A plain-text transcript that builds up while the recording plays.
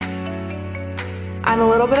I'm a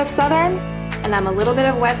little bit of Southern, and I'm a little bit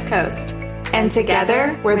of West Coast. and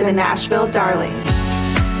together we're the Nashville Darlings.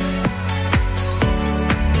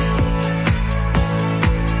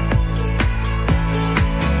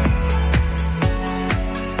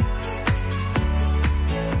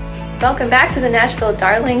 Welcome back to the Nashville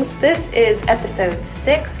Darlings. This is episode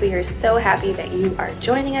 6. We are so happy that you are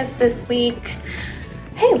joining us this week.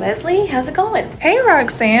 Hey Leslie, how's it going? Hey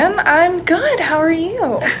Roxanne, I'm good. How are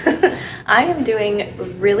you? I am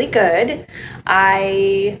doing really good.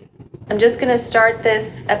 I'm just going to start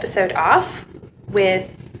this episode off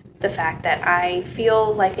with the fact that I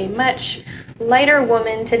feel like a much lighter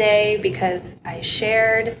woman today because I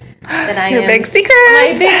shared that I Your am big secret. my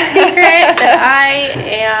big secret that I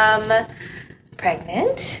am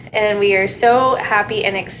pregnant, and we are so happy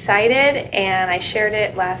and excited. And I shared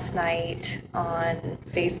it last night on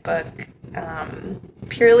Facebook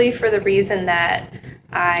purely for the reason that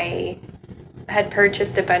I had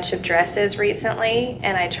purchased a bunch of dresses recently,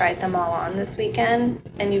 and I tried them all on this weekend,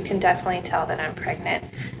 and you can definitely tell that I'm pregnant,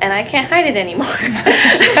 and I can't hide it anymore. So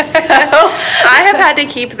I have had to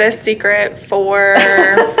keep this secret for,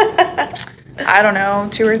 I don't know,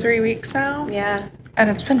 2 or 3 weeks now. yeah, And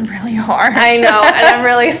it's been really hard. I know, and I'm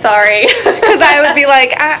really sorry. Because I would be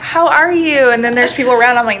like, how are you? And then there's people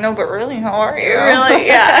around. I'm like, no, but really, how are you? Really,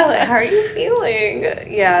 yeah. Like, how are you feeling?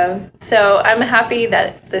 Yeah. So I'm happy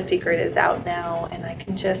that the secret is out now, and I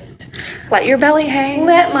can just Let your belly hang.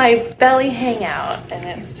 let my belly hang out, and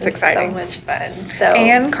it's just exciting. so much fun. So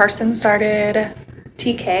And Carson started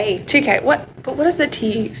TK. TK. What does the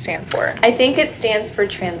T stand for? I think it stands for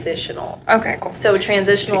transitional. Okay, cool. So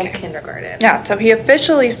transitional TK. kindergarten. Yeah, so he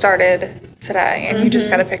officially started today, and you just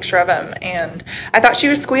got a picture of him, and I thought she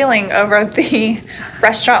was squealing over at the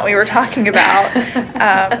restaurant we were talking about,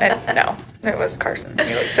 and no, it was Carson.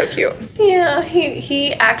 He looked so cute. Yeah,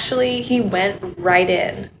 he went right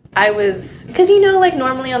in. Because like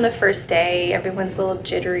normally on the first day, everyone's a little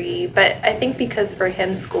jittery, but I think because for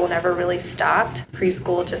him, school never really stopped.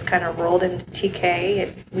 Preschool just kind of rolled into TK,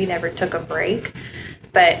 and we never took a break.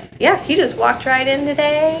 But yeah, he just walked right in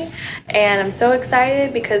today, and I'm so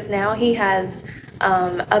excited because now he has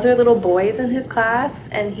other little boys in his class,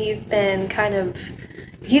 and his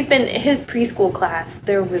preschool class,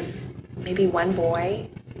 there was maybe one boy,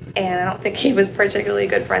 and I don't think he was particularly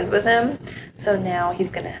good friends with him. So now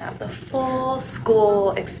he's going to have the full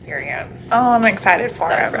school experience. Oh, I'm excited for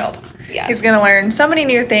So him. thrilled. Yes. He's going to learn so many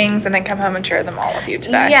new things and then come home and share them all with you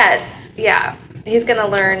today. Yes, yeah. He's going to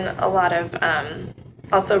learn a lot of,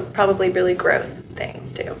 also probably really gross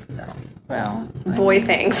things too. So Well, boy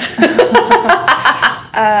things.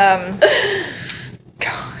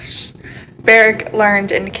 gosh. Barrick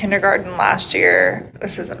learned in kindergarten last year.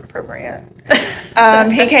 This isn't appropriate.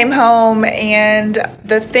 He came home, and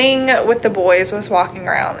the thing with the boys was walking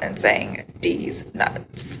around and saying, "D's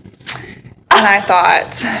nuts." And I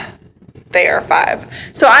thought, they are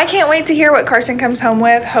 5. So I can't wait to hear what Carson comes home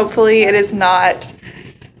with. Hopefully it is not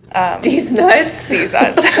These nuts. D's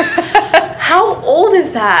nuts. How old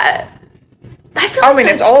is that? I feel like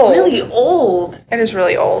it's that's old. really old. It is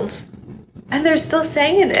really old. And they're still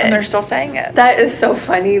saying it. And they're still saying it. That is so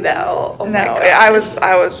funny, though. Oh my No, God. I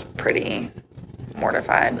was pretty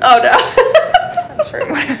mortified. Oh, no.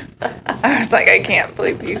 I was like, I can't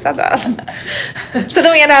believe you said that. So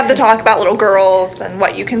then we had to have the talk about little girls and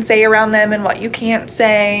what you can say around them and what you can't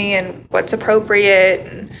say and what's appropriate.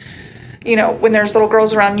 And, when there's little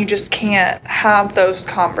girls around, you just can't have those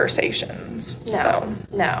conversations.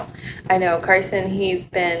 No. I know. Carson, he's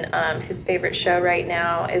been, his favorite show right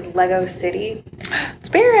now is Lego City. It's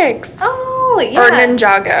Barracks. Oh, yeah. Or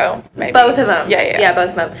Ninjago, maybe. Both of them. Yeah. Both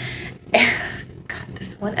of them. God,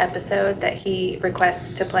 this one episode that he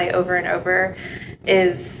requests to play over and over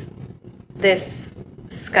is this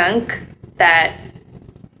skunk that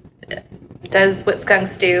does what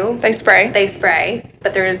skunks do. They spray. They spray,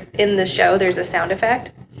 but in the show there's a sound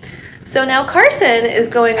effect. So now Carson is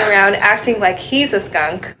going around acting like he's a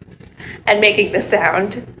skunk and making the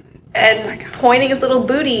sound and pointing his little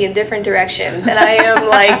booty in different directions. And I am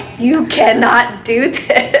like, you cannot do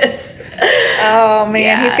this. Oh, man.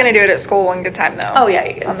 Yeah. He's going to do it at school one good time, though. Oh, yeah,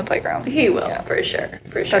 he is. On the playground. He will, for sure.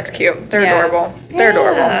 That's cute. They're Yeah. adorable. They're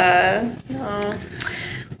Yeah. Oh.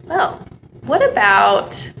 Well, what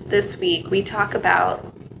about this week? We talk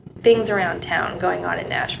about things around town going on in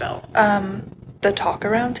Nashville. The talk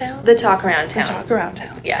around town? The talk around town. The talk around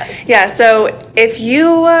town. Yeah. Yeah, so if you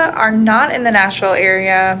are not in the Nashville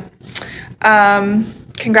area,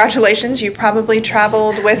 congratulations. You probably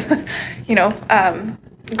traveled with,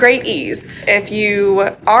 great ease. If you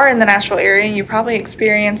are in the Nashville area, you probably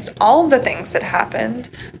experienced all of the things that happened.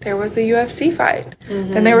 There was the UFC fight.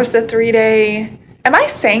 Then there was the 3-day, am I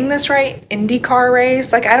saying this right? IndyCar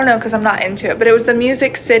race? Like, I don't know because I'm not into it, but it was the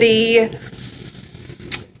Music City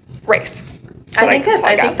race. I think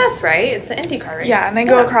that's right. It's an IndyCar race. Yeah, and they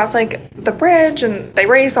go across, like, the bridge, and they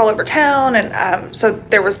race all over town, and so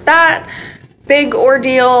there was that big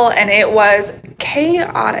ordeal, and it was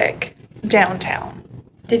chaotic downtown.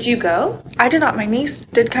 Did you go? I did not. My niece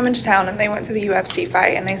did come into town, and they went to the UFC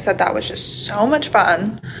fight, and they said that was just so much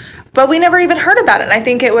fun. But we never even heard about it, and I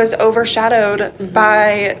think it was overshadowed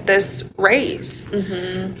by this race.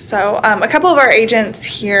 So a couple of our agents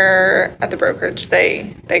here at the brokerage,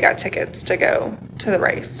 they got tickets to go to the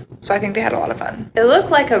race. So I think they had a lot of fun. It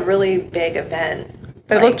looked like a really big event.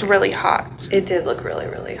 But it looked really hot. It did look really,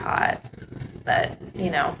 really hot. But, you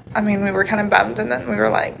know. I mean, we were kind of bummed, and then we were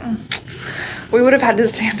like, we would have had to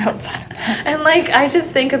stand outside of that. And, like, I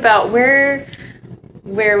just think about where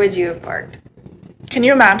would you have parked? Can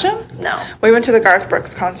you imagine? No. We went to the Garth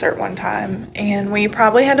Brooks concert one time, and we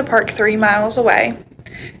probably had to park 3 miles away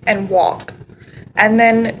and walk. And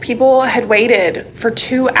then people had waited for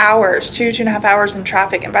 2 hours, 2.5 hours in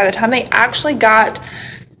traffic. And by the time they actually got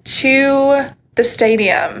to the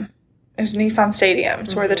stadium, it was Nissan Stadium,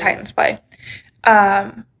 it's where the Titans play,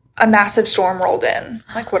 a massive storm rolled in.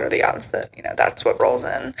 Like, what are the odds that, that's what rolls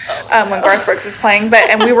in when Garth Brooks is playing?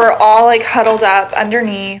 And we were all, like, huddled up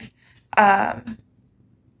underneath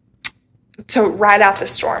to ride out the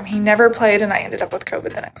storm. He never played, and I ended up with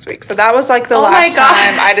COVID the next week. So that was, like, the last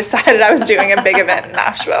time I decided I was doing a big event in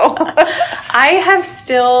Nashville. I have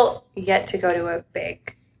still yet to go to a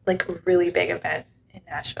big, like, really big event in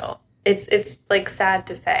Nashville. It's like, sad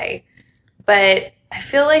to say. But I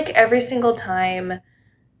feel like every single time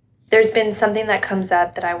there's been something that comes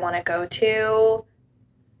up that I want to go to,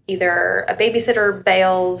 either a babysitter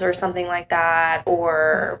bails or something like that,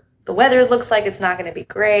 or the weather looks like it's not going to be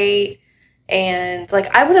great. And,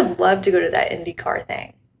 like, I would have loved to go to that IndyCar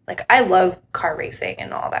thing. Like, I love car racing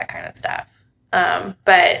and all that kind of stuff.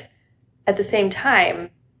 But at the same time,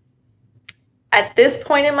 at this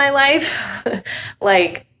point in my life,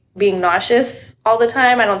 like, being nauseous all the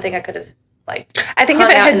time, I don't think I could have, like, I think if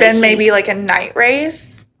it had been maybe like a night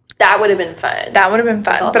race, that would have been fun. That would have been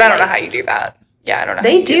fun, but I don't know how you do that. Yeah, I don't know.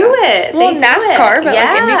 They do it. Well, NASCAR, but like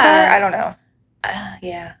IndyCar, I don't know.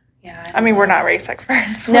 Yeah. I mean, we're not race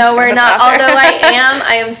experts. No, we're not. Although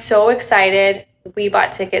I am so excited. We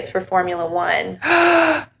bought tickets for Formula One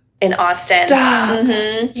in Austin. Stop.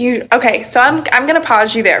 Okay, so I'm going to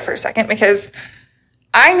pause you there for a second because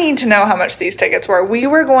I need to know how much these tickets were. We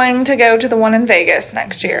were going to go to the one in Vegas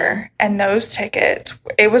next year, and those tickets,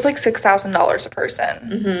 it was like $6,000 a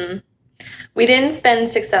person. We didn't spend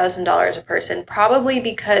 $6,000 a person, probably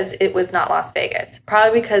because it was not Las Vegas.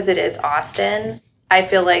 Probably because it is Austin. I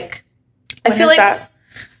feel like that?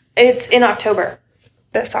 It's in October.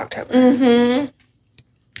 This October.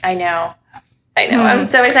 I know. I'm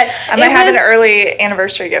so excited. I might have an early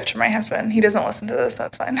anniversary gift for my husband. He doesn't listen to this, so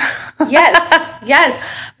it's fine.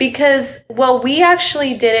 Yes. Because, we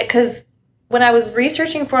actually did it because when I was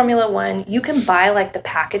researching Formula One, you can buy, like, the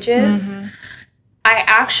packages. I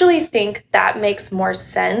actually think that makes more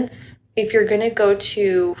sense if you're going to go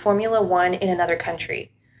to Formula One in another country.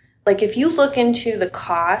 Like, if you look into the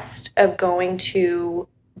cost of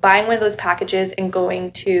buying one of those packages and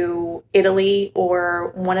going to Italy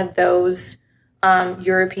or one of those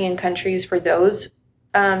European countries for those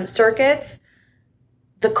circuits,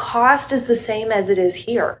 the cost is the same as it is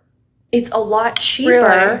here. It's a lot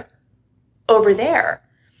cheaper over there.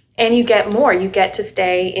 And you get more. You get to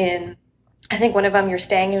stay in, I think one of them, you're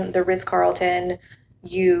staying in the Ritz-Carlton.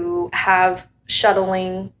 You have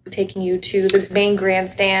shuttling taking you to the main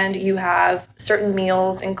grandstand. You have certain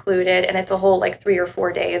meals included, and it's a whole, like, 3 or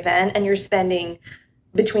 4 day event, and you're spending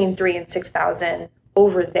between $3,000 and $6,000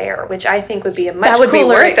 over there, which I think would be a much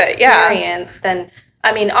cooler experience than,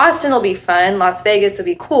 I mean, Austin will be fun, Las Vegas will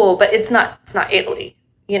be cool, but it's not Italy,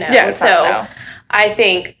 Yeah, so I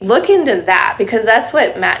think look into that, because that's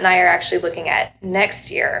what Matt and I are actually looking at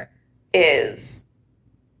next year, is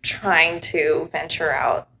trying to venture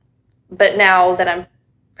out. But now that I'm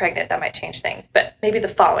pregnant, that might change things. But maybe the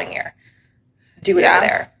following year, do it over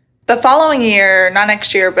there. The following year, not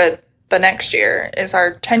next year, but the next year is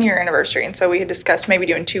our 10-year anniversary. And so we had discussed maybe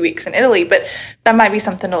doing 2 weeks in Italy. But that might be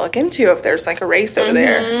something to look into if there's, like, a race over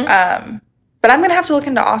there. But I'm going to have to look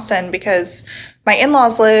into Austin because my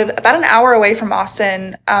in-laws live about an hour away from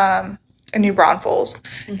Austin in New Braunfels.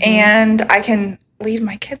 And I can leave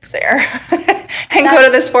my kids there and go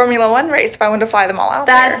to this Formula One race if I wanted to fly them all out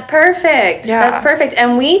That's there. perfect. Yeah. That's perfect.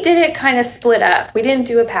 And we did it kind of split up. We didn't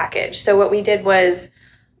do a package. So what we did was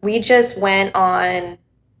we just went on,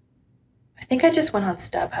 I think I just went on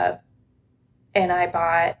StubHub and I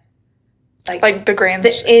bought like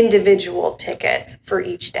the individual tickets for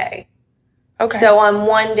each day. Okay. So on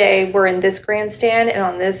one day we're in this grandstand and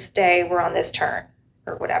on this day we're on this turn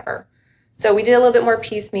or whatever. So we did a little bit more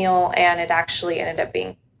piecemeal and it actually ended up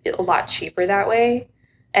being a lot cheaper that way.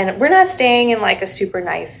 And we're not staying in like a super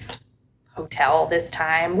nice hotel this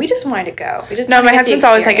time. We just wanted to go. My husband's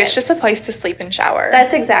always like, it's just a place to sleep and shower.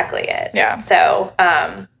 That's exactly it. Yeah. So,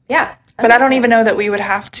 yeah. But I don't even know that we would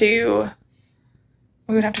have to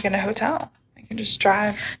get in a hotel. I can just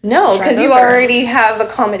drive. No, because you already have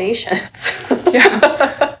accommodations.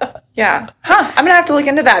 Yeah. Yeah. Huh. I'm going to have to look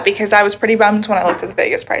into that because I was pretty bummed when I looked at the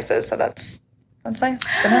Vegas prices. So that's nice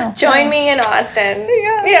to know. Join me in Austin.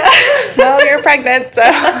 Yeah. Well, you're pregnant, so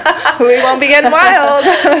we won't be getting wild.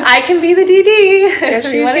 I can be the DD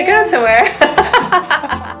if you want to go somewhere.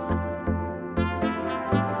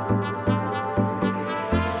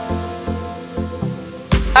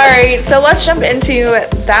 All right, so let's jump into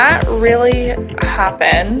that really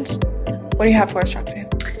happened. What do you have for us, Roxanne?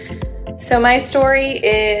 So my story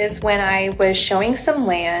is when I was showing some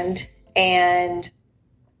land and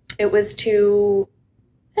it was to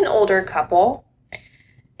an older couple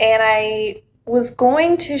and I was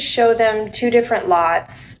going to show them two different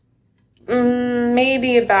lots,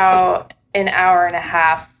 maybe about an hour and a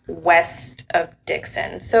half west of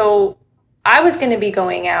Dixon. So I was going to be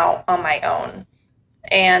going out on my own.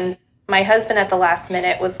 And my husband at the last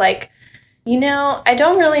minute was like, I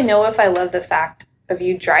don't really know if I love the fact of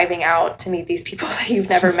you driving out to meet these people that you've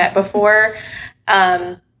never met before.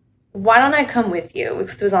 Why don't I come with you?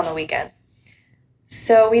 Because it was on the weekend.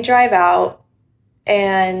 So we drive out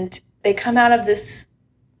and they come out of this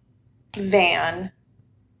van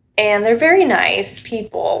and they're very nice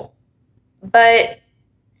people. But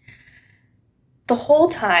the whole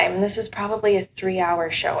time, this was probably a 3-hour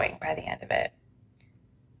showing by the end of it,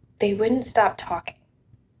 they wouldn't stop talking.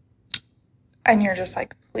 And you're just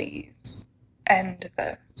like, please end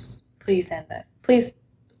this. Please end this. Please.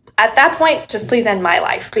 At that point, just please end my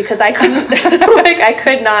life because I couldn't, I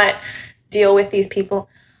could not deal with these people.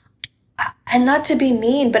 And not to be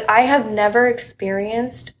mean, but I have never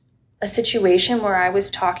experienced a situation where I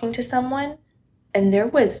was talking to someone and there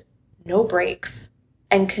was no breaks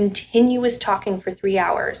and continuous talking for 3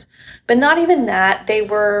 hours. But not even that, they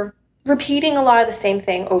were repeating a lot of the same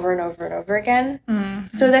thing over and over and over again.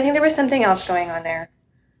 Mm-hmm. So I think there was something else going on there.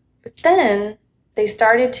 But then they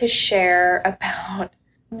started to share about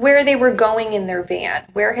where they were going in their van,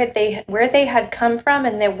 where they had come from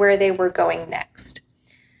and then where they were going next.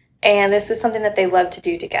 And this was something that they love to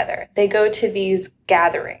do together. They go to these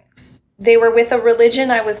gatherings. They were with a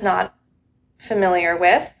religion I was not familiar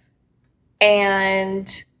with.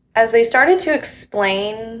 And as they started to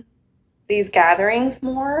explain these gatherings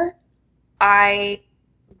more, I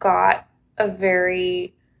got a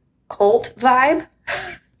very cult vibe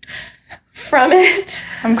from it.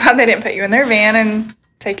 I'm glad they didn't put you in their van and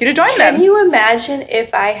take you to join them. Can you imagine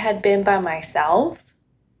if I had been by myself?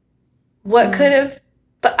 What could have...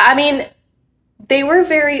 But, I mean, they were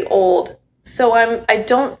very old, so I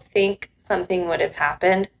don't think something would have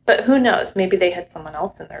happened. But who knows? Maybe they had someone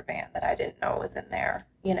else in their van that I didn't know was in there,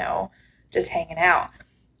 just hanging out.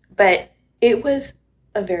 But it was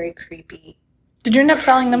a very creepy... Did you end up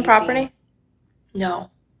selling them property?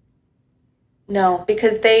 No,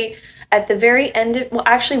 because they, at the very end of... Well,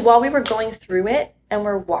 actually, while we were going through it and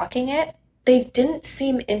we're walking it, they didn't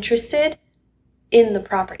seem interested in the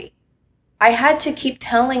property. I had to keep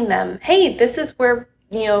telling them, hey, this is where,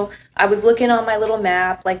 I was looking on my little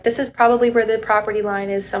map, like this is probably where the property line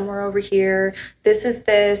is, somewhere over here. This is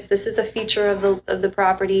a feature of the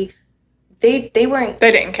property. They didn't care.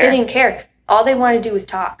 They didn't care. All they wanted to do was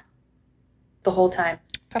talk the whole time.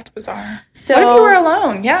 That's bizarre. So what if you were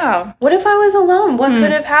alone? Yeah. What if I was alone? What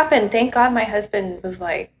could have happened? Thank God my husband was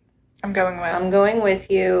like, I'm going with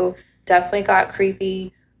you. Definitely got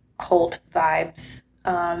creepy cult vibes.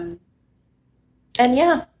 And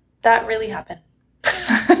yeah, that really happened.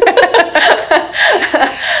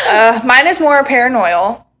 Mine is more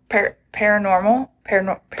paranormal. Paranormal?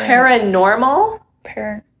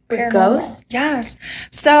 Ghosts? Yes.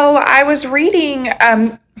 So I was reading,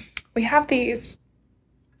 we have these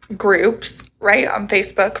groups, right, on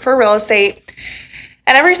Facebook for real estate.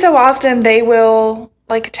 And every so often they will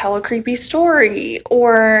like tell a creepy story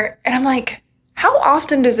and I'm like, how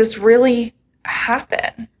often does this really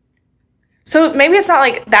happen? So maybe it's not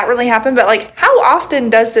like that really happened, but like how often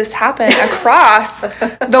does this happen across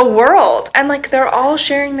the world? And like they're all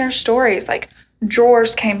sharing their stories. Like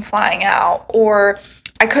drawers came flying out, or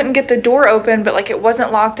I couldn't get the door open, but like it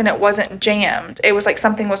wasn't locked and it wasn't jammed. It was like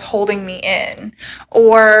something was holding me in.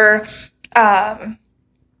 Or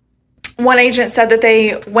one agent said that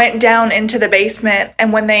they went down into the basement,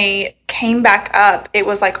 and when they came back up, it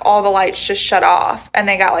was like all the lights just shut off and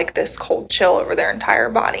they got like this cold chill over their entire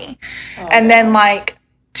body. And then like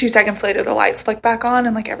 2 seconds later, the lights flick back on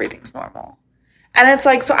and like everything's normal. And it's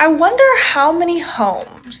like, so I wonder how many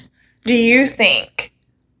homes do you think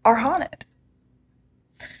are haunted?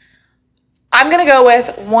 I'm going to go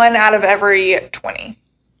with 1 out of every 20.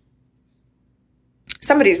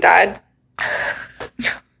 Somebody's died.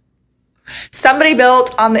 Somebody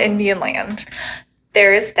built on the Indian land.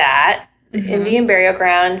 There is that. Indian burial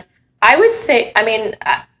grounds. I would say, I mean,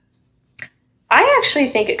 I actually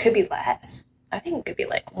think it could be less. I think it could be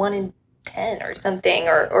like 1 in 10 or something,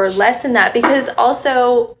 or less than that. Because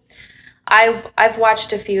also, I've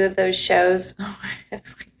watched a few of those shows.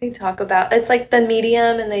 It's like they talk about, it's like The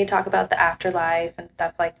Medium, and they talk about the afterlife and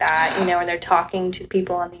stuff like that, you know, and they're talking to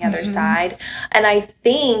people on the other side. And I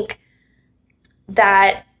think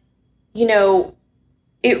that, you know,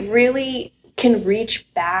 it really can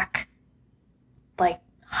reach back like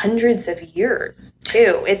hundreds of years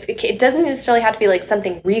too. It doesn't necessarily have to be like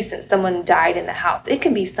something recent. Someone died in the house. It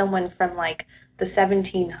could be someone from like the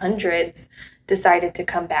 1700s decided to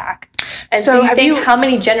come back. And so think how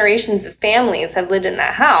many generations of families have lived in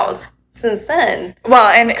that house since then. Well,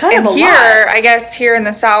 and here, I guess here in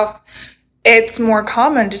the South, it's more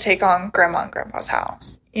common to take on grandma and grandpa's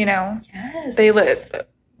house, you know? Yes.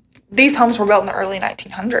 These homes were built in the early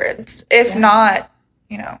 1900s, if not,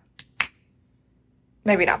 you know,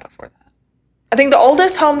 maybe not before that. I think the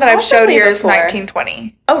oldest home that I've showed here is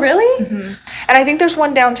 1920. Oh, really? And I think there's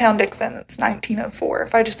one downtown Dixon that's 1904,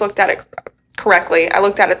 if I just looked at it correctly. I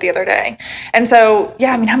looked at it the other day. And so,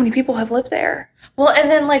 yeah, I mean, how many people have lived there? Well, and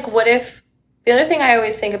then, like, what if, the other thing I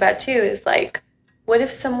always think about, too, is, like, what if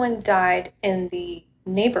someone died in the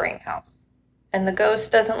neighboring house? And the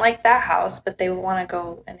ghost doesn't like that house, but they want to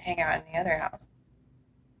go and hang out in the other house.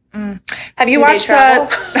 Have you watched that?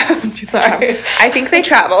 Sorry. I think they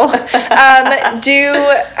travel. Have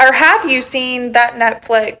you seen that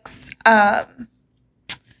Netflix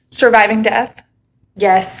Surviving Death?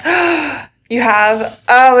 Yes. You have?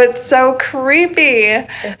 Oh, it's so creepy.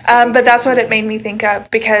 But that's what it made me think of,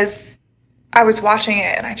 because I was watching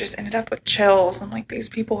it and I just ended up with chills. And like, these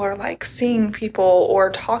people are like seeing people or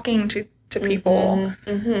talking to people.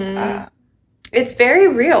 It's very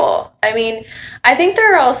real. I mean, I think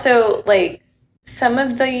there are also like some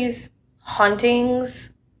of these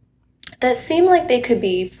hauntings that seem like they could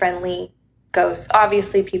be friendly ghosts.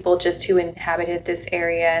 Obviously, people just who inhabited this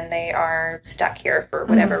area and they are stuck here for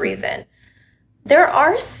whatever reason. There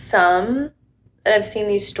are some that I've seen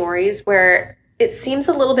these stories where it seems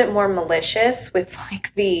a little bit more malicious, with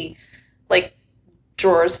like the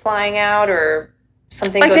drawers flying out or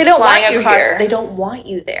something like goes they don't flying want you across. here. They don't want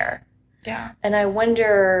you there. Yeah. And I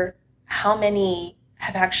wonder how many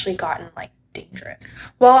have actually gotten like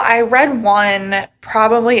dangerous. Well, I read one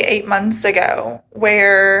probably 8 months ago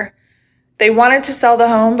where they wanted to sell the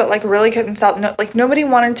home, but like really couldn't sell. No, like nobody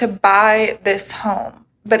wanted to buy this home.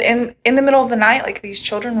 But in the middle of the night, like these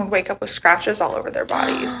children would wake up with scratches all over their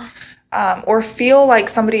bodies, or feel like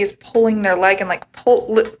somebody is pulling their leg and like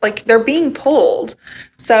they're being pulled.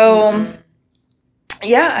 So,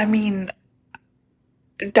 yeah, I mean,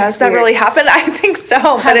 does that really happen? I think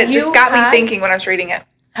so, but it just got me thinking when I was reading it.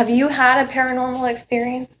 Have you had a paranormal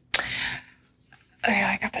experience?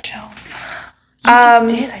 Yeah, I got the chills. You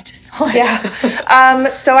just did. I just saw it.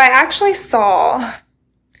 Yeah. So I actually saw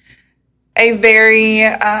a very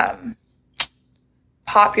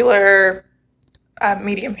popular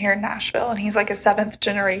medium here in Nashville, and he's like a 7th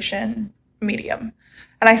generation medium.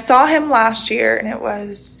 And I saw him last year, and it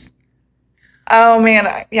was, oh man,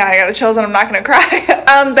 I got the chills, and I'm not going to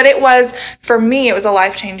cry. But it was, for me, it was a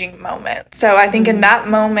life-changing moment. So I think in that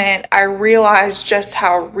moment, I realized just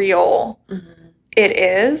how real it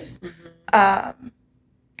is.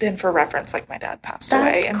 Then for reference, like my dad passed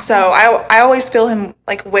away. And so I always feel him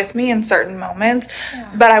like with me in certain moments.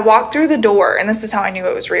 Yeah. But I walked through the door, and this is how I knew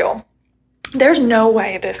it was real. There's no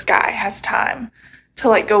way this guy has time to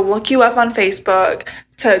like go look you up on Facebook,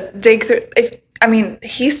 to dig through.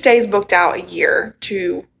 He stays booked out a year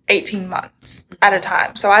to 18 months at a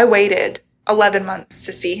time. So I waited 11 months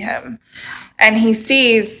to see him. And he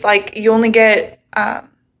sees, like, you only get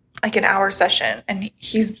like an hour session, and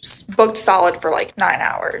he's booked solid for like 9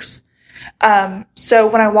 hours. So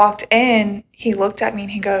when I walked in, he looked at me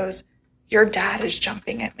and he goes, your dad is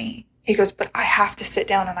jumping at me. He goes, but I have to sit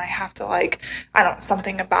down and I have to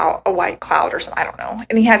something about a white cloud or something. I don't know.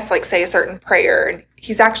 And he has to say a certain prayer, and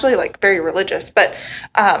he's actually very religious, but,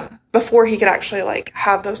 before he could actually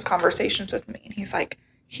have those conversations with me, and he's like,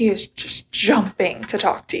 he is just jumping to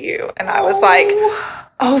talk to you. And I was like,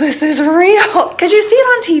 oh, this is real. Because you see it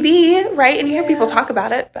on TV, right? And you hear people talk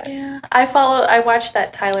about it. But yeah. I watched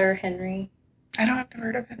that Tyler Henry. I don't have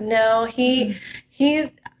heard of him. No,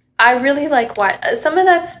 I really what some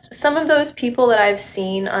of those people that I've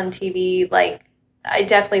seen on TV, I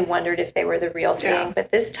definitely wondered if they were the real thing. Yeah.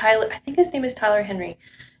 But this Tyler, I think his name is Tyler Henry.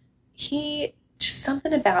 He, just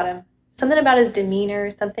something about him. Something about his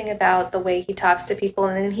demeanor, something about the way he talks to people.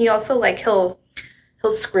 And then he also he'll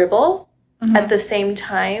scribble at the same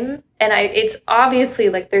time. And it's obviously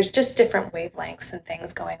there's just different wavelengths and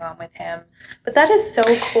things going on with him. But that is so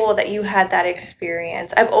cool that you had that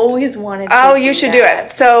experience. I've always wanted to. Oh, you should do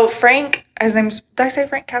it. So Frank, his name's, did I say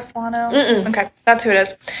Frank Castellano? Mm-mm. Okay, that's who it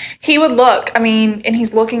is. He would look, and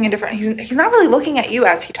he's looking in different, he's not really looking at you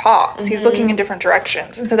as he talks. Mm-hmm. He's looking in different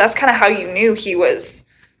directions. And so that's kind of how you knew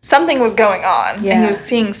something was going on, and he was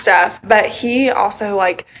seeing stuff. But he also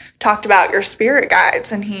talked about your spirit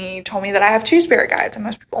guides, and he told me that I have 2 spirit guides, and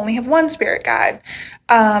most people only have 1 spirit guide.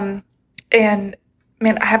 And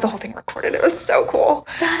man, I have the whole thing recorded. It was so cool.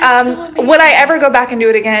 So would I ever go back and do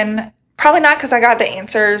it again? Probably not, because I got the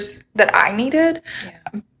answers that I needed.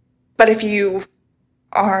 Yeah. But if you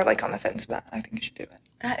are on the fence about it, I think you should do it.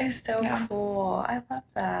 That is so cool. I love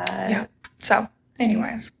that. Yeah. So,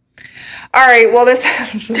 anyways. All right, well, this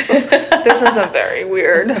is a very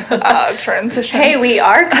weird transition. Hey, we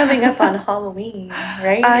are coming up on Halloween,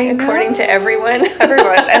 right? According to everyone.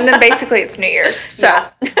 And then basically it's New Year's. So.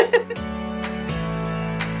 Yeah.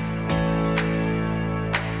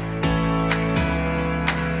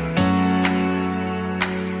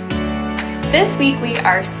 This week we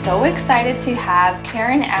are so excited to have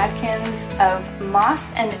Karen Adkins of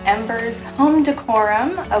Moss and Embers Home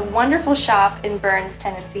Decorum, a wonderful shop in Burns,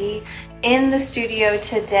 Tennessee, in the studio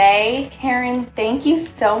today. Karen, thank you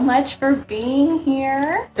so much for being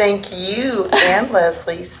here. Thank you and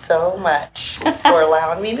Leslie so much for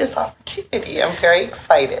allowing me this opportunity. I'm very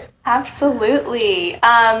excited. Absolutely.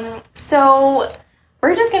 So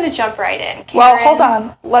we're just going to jump right in. Karen. Well, hold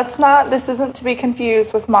on. Let's not, this isn't to be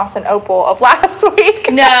confused with Moss and Opal of last week.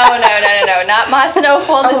 No. Not Moss and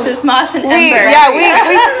Opal. This is Moss and Ember.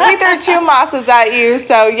 We threw 2 Mosses at you,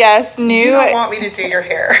 so yes, new. You don't want me to do your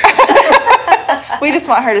hair. We just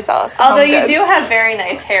want her to sell us some Although home goods. You do have very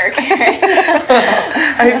nice hair, Karen.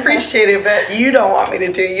 I appreciate it, but you don't want me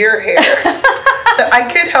to do your hair. I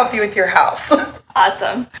could help you with your house.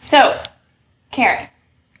 Awesome. So, Karen.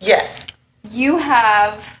 Yes. You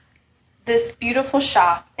have this beautiful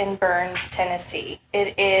shop in Burns, Tennessee.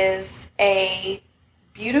 It is a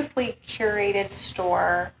beautifully curated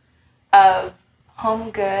store of home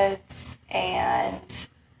goods and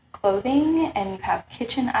clothing, and you have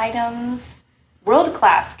kitchen items,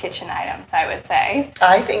 world-class kitchen items, I would say.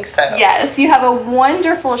 I think so. Yes, you have a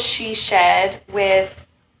wonderful she shed with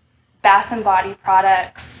bath and body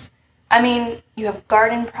products. You have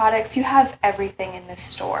garden products. You have everything in this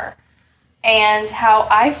store. And how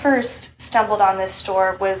I first stumbled on this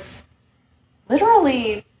store was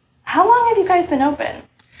literally, how long have you guys been open?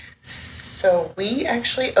 So we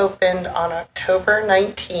actually opened on October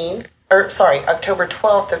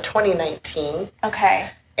 12th of 2019. Okay.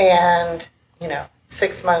 And,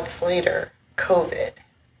 6 months later, COVID.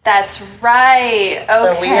 That's right. Okay.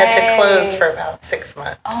 So we had to close for about 6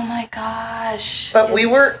 months. Oh my gosh. But we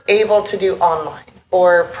were able to do online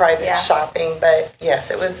or private shopping, but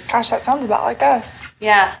yes, it was. Gosh, that sounds about like us.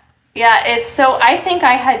 Yeah. It's so I think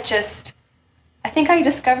I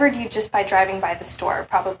discovered you just by driving by the store,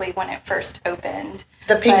 probably when it first opened.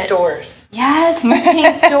 The pink doors. Yes, the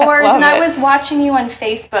pink doors. And I was watching you on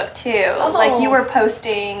Facebook too. Oh. You were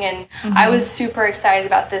posting, and I was super excited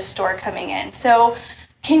about this store coming in. So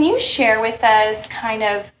can you share with us kind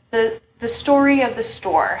of the story of the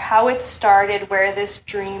store, how it started, where this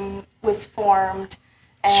dream was formed,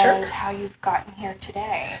 and how you've gotten here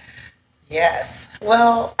today? Yes.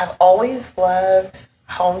 Well, I've always loved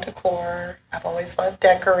home decor. I've always loved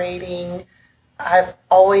decorating. I've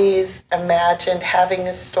always imagined having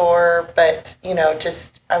a store, but,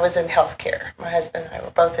 I was in healthcare. My husband and I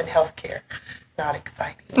were both in healthcare. Not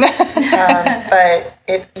exciting. But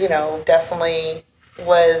it, definitely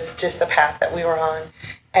was just the path that we were on.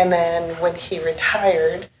 And then when he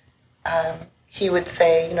retired, he would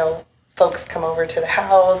say, folks come over to the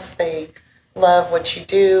house. They love what you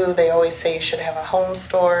do. They always say you should have a home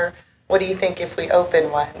store. what do you think if we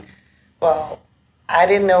open one? Well, I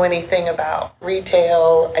didn't know anything about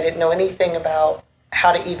retail. I didn't know anything about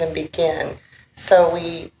how to even begin. So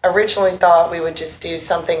we originally thought we would just do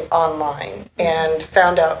something online, and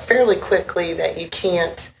found out fairly quickly that you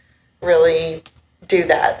can't really do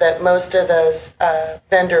that most of those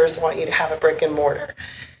vendors want you to have a brick and mortar.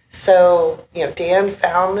 So, Dan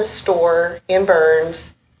found the store in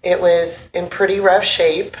Burns. It was in pretty rough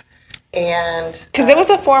shape. And because it was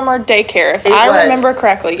a former daycare, if remember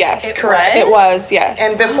correctly. Yes, correct. It was, yes.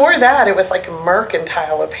 And before that, it was like a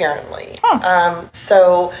mercantile, apparently.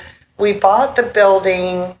 So we bought the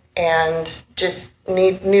building and just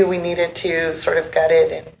knew we needed to sort of gut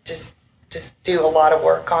it and just do a lot of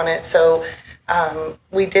work on it. So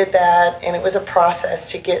we did that, and it was a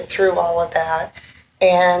process to get through all of that.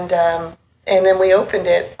 And then we opened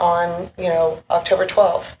it on October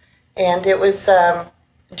 12th, and it was.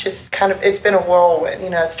 Just kind of, it's been a whirlwind.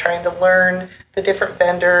 It's trying to learn the different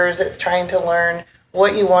vendors. It's trying to learn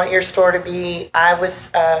what you want your store to be. I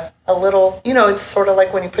was a little, it's sort of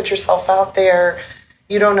like when you put yourself out there,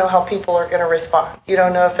 you don't know how people are going to respond. You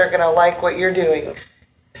don't know if they're going to like what you're doing.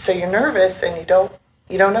 So you're nervous, and you don't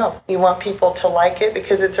know. You want people to like it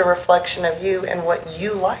because it's a reflection of you and what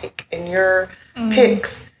you like and your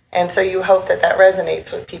picks. And so you hope that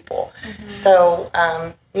resonates with people. So,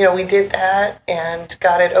 we did that and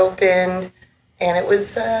got it opened, and it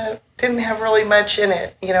was, didn't have really much in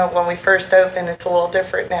it. When we first opened, it's a little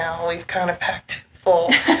different now. We've kind of packed it full.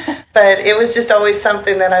 But it was just always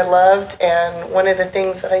something that I loved. And one of the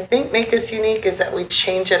things that I think make us unique is that we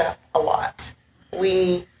change it up a lot.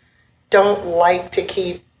 We don't like to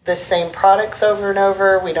keep the same products over and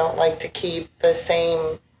over. We don't like to keep the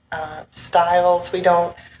same styles. We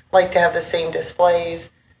don't like to have the same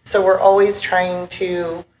displays. So we're always trying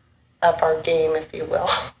to up our game, if you will.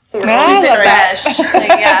 Keep it fresh.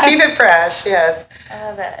 Yeah. Keep it fresh, yes. I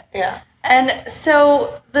love it. Yeah. And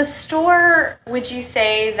so the store, would you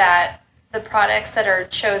say that the products that are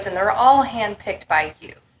chosen, they're all handpicked by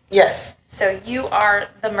you? Yes. So you are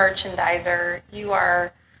the merchandiser. You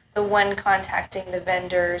are the one contacting the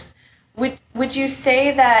vendors. Would you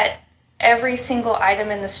say that every single item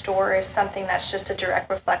in the store is something that's just a direct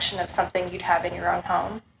reflection of something you'd have in your own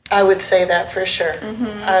home? I would say that for sure.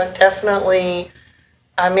 Definitely,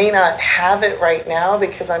 I may not have it right now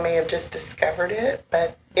because I may have just discovered it,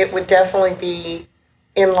 but it would definitely be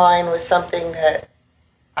in line with something that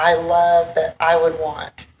I love, that I would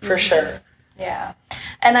want, for sure. Yeah.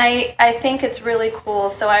 And I think it's really cool.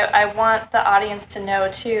 So I want the audience to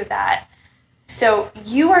know, too, that so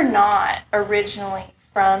you are not originally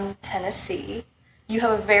from Tennessee. You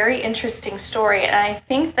have a very interesting story, and I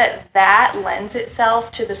think that lends itself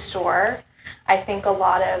to the store. I think a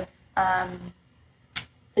lot of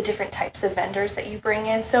the different types of vendors that you bring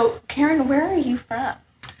in. So, Karen, where are you from?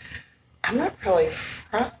 I'm not really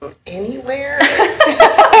from anywhere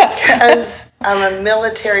because I'm a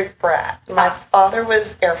military brat. My father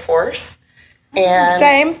was Air Force. And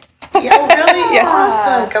same. Yeah, really? Yes.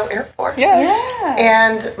 Awesome. Go Air Force. Yes. Yeah.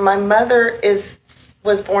 And my mother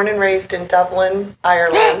was born and raised in Dublin,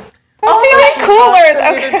 Ireland. That's even cooler. Okay.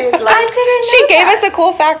 I didn't know She gave us a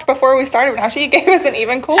cool fact before we started. Now she gave us an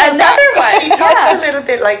even cooler Another fact. one. She talks a little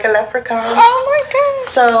bit like a leprechaun. Oh my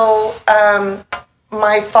gosh. So,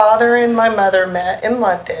 my father and my mother met in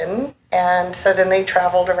London, and so then they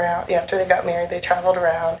traveled around. After they got married, they traveled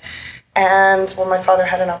around. And when my father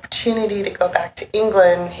had an opportunity to go back to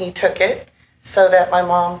England, he took it so that my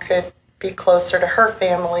mom could be closer to her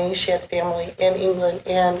family. She had family in England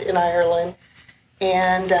and in Ireland.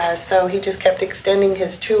 And so he just kept extending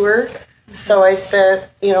his tour. So I spent,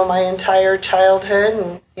 my entire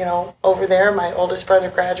childhood and, over there. My oldest brother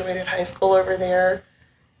graduated high school over there,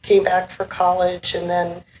 came back for college, and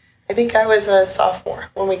then I think I was a sophomore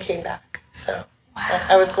when we came back. So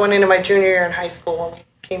I was going into my junior year in high school when we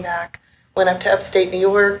came back. Went up to upstate New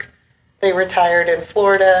York. They retired in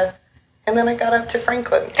Florida. And then I got up to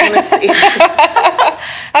Franklin, Tennessee.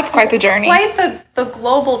 That's quite the journey. Quite the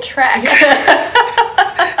global trek.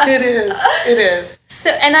 It is. So,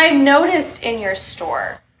 and I've noticed in your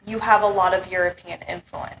store, you have a lot of European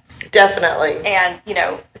influence. Definitely. And,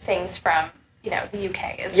 things from, the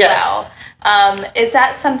UK as Yes. well. Is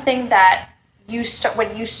that something that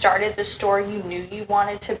when you started the store, you knew you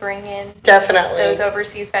wanted to bring in Definitely. those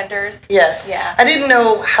overseas vendors? Yes. Yeah. I didn't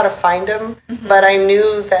know how to find them, but I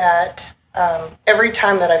knew that every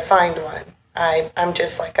time that I find one, I'm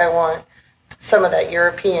just like, I want some of that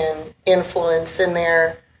European influence in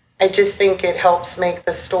there. I just think it helps make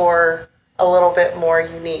the store a little bit more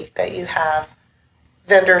unique, that you have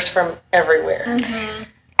vendors from everywhere.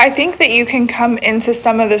 I think that you can come into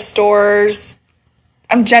some of the stores,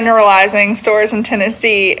 I'm generalizing stores in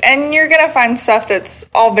Tennessee, and you're going to find stuff that's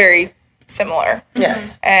all very similar.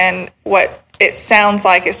 Yes. And what it sounds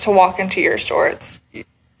like is to walk into your store,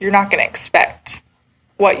 you're not going to expect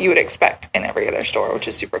what you would expect in every other store, which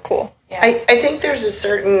is super cool. Yeah. I think there's a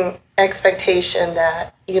certain expectation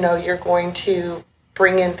that, you're going to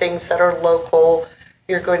bring in things that are local.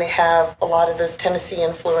 You're going to have a lot of those Tennessee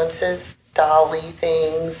influences, Dolly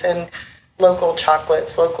things, and local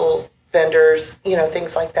chocolates, local vendors,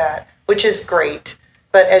 things like that, which is great.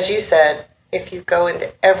 But as you said, if you go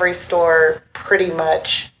into every store, pretty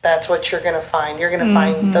much that's what you're going to find. You're going to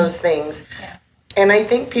find those things. Yeah. And I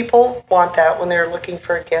think people want that when they're looking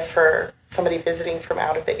for a gift for somebody visiting from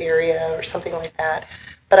out of the area or something like that.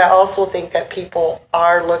 But I also think that people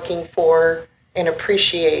are looking for and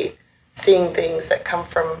appreciate seeing things that come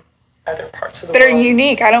from other parts of the That world. are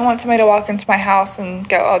unique. I don't want somebody to walk into my house and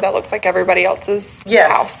go, oh, that looks like everybody else's Yes.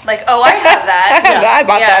 house. Like, oh, I have that. I have that. I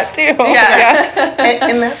bought Yeah. that too. Yeah.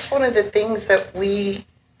 And that's one of the things that we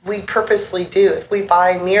purposely do. If we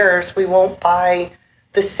buy mirrors, we won't buy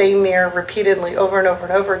the same mirror repeatedly over and over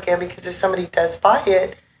and over again, because if somebody does buy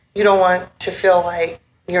it, you don't want to feel like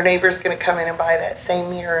your neighbor's going to come in and buy that same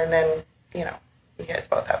mirror, and then, you guys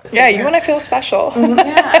both have the same Yeah, you mirror. want to feel special.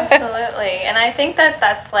 Yeah, absolutely. And I think that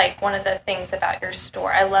that's like one of the things about your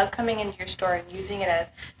store. I love coming into your store and using it as,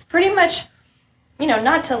 it's pretty much,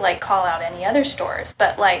 not to like call out any other stores,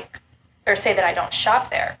 but like, or say that I don't shop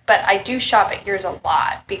there, but I do shop at yours a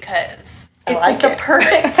lot because it's like the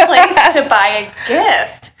perfect place to buy a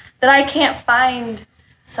gift that I can't find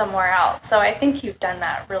somewhere else. So I think you've done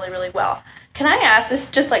that really, really well. Can I ask,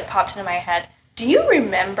 this just like popped into my head, do you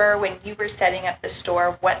remember when you were setting up the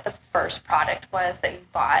store what the first product was that you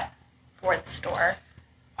bought for the store?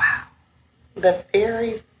 Wow. The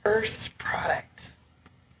very first product.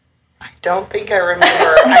 I don't think I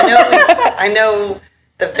remember. I know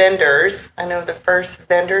the vendors. I know the first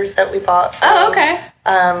vendors that we bought from. Oh, okay.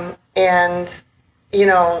 And,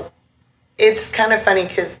 it's kind of funny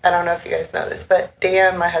because I don't know if you guys know this, but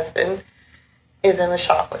Dan, my husband, is in the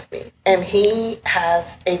shop with me. And he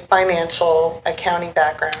has a financial accounting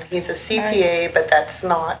background. He's a CPA, Nice. but that's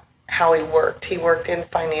not how he worked. He worked in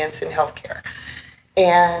finance and healthcare.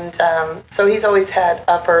 And so he's always had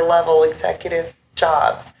upper level executive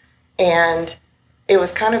jobs. And it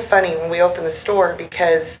was kind of funny when we opened the store,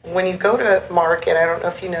 because when you go to market, I don't know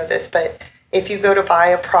if you know this, but if you go to buy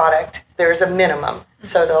a product, there's a minimum.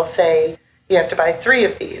 So they'll say you have to buy 3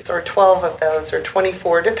 of these or 12 of those or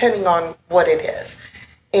 24, depending on what it is.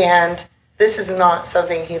 And this is not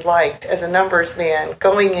something he liked as a numbers man,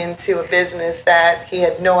 going into a business that he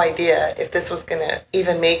had no idea if this was going to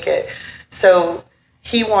even make it. So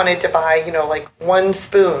he wanted to buy, like 1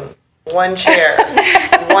 spoon, 1 chair,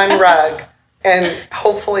 1 rug. And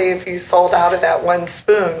hopefully if you sold out of that 1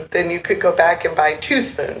 spoon, then you could go back and buy 2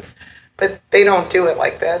 spoons. But they don't do it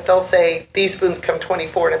like that. They'll say, these spoons come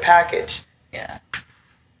 24 in a package. Yeah.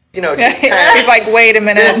 Just kind of, He's like, wait a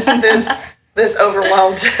minute. this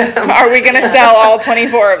overwhelmed him. Are we going to sell all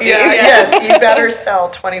 24 of these? Yes, you better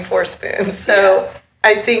sell 24 spoons. So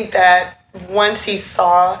I think that once he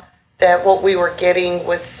saw that what we were getting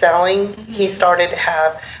was selling, he started to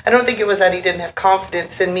have, I don't think it was that he didn't have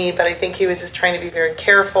confidence in me, but I think he was just trying to be very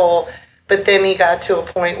careful. But then he got to a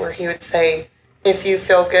point where he would say, if you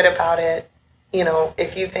feel good about it,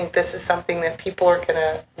 if you think this is something that people are going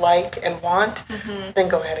to like and want, then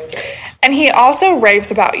go ahead and get it. And he also raves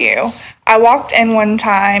about you. I walked in one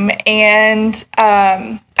time and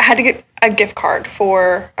I had to get a gift card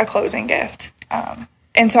for a closing gift.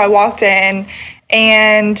 And so I walked in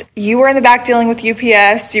and you were in the back dealing with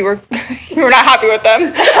UPS. You were not happy with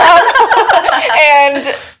them. And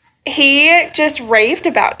he just raved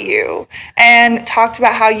about you and talked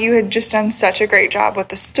about how you had just done such a great job with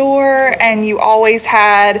the store, and you always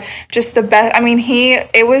had just the best. I mean,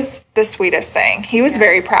 it was the sweetest thing. He was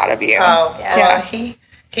very proud of you. Oh, Yeah. well,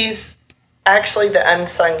 he's actually the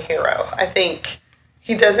unsung hero. I think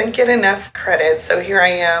he doesn't get enough credit, so here I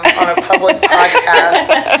am on a public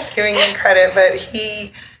podcast giving him credit, but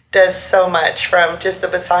he does so much, from just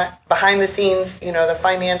the behind the scenes, the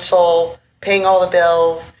financial, paying all the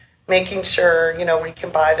bills, making sure, we can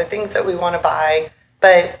buy the things that we want to buy.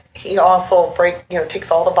 But he also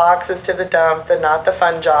takes all the boxes to the dump, the not the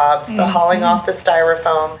fun jobs, the hauling off the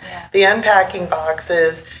styrofoam, the unpacking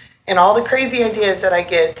boxes, and all the crazy ideas that I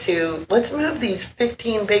get to, let's move these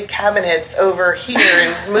 15 big cabinets over here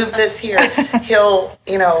and move this here. He'll,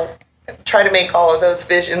 try to make all of those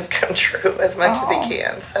visions come true as much as he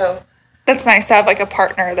can. So That's nice to have like a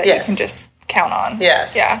partner that you can just count on.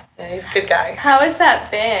 Yes. Yeah. He's a good guy. How has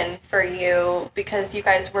that been for you? Because you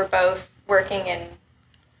guys were both working in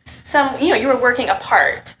you were working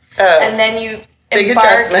apart. And then you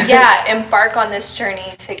embark on this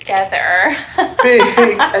journey together. Big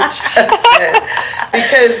adjustment.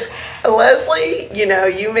 Because Leslie,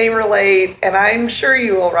 you may relate, and I'm sure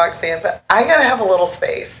you will, Roxanne, but I gotta have a little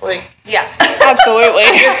space. Yeah. Absolutely.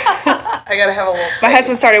 I gotta have a little space. My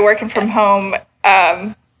husband started working from home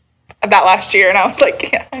about last year, and I was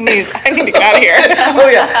like, I need to get out of here. Oh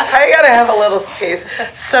yeah, I gotta have a little space.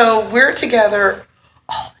 So we're together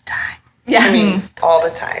all the time. Yeah. I mean, all the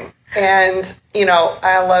time. And,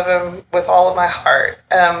 I love him with all of my heart.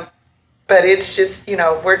 But it's just,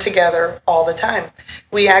 we're together all the time.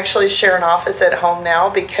 We actually share an office at home now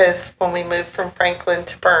because when we moved from Franklin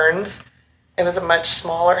to Burns, it was a much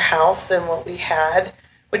smaller house than what we had,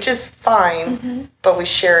 which is fine, but we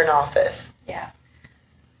share an office. Yeah.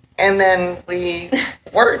 And then we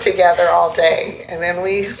work together all day, and then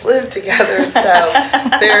we live together. So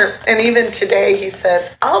and even today he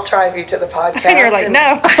said, I'll drive you to the podcast. And you're like,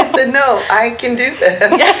 no. I said, no, I can do this.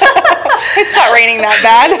 It's not raining that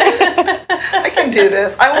bad. I can do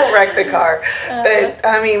this. I won't wreck the car. But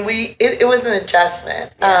I mean, it was an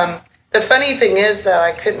adjustment. Yeah. The funny thing is, though,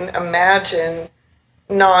 I couldn't imagine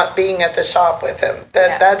not being at the shop with him.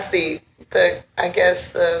 That's the I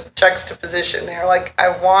guess the juxtaposition there.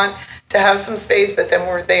 I want to have some space, but then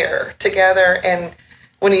we're there together. And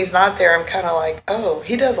when he's not there, I'm kind of like, oh,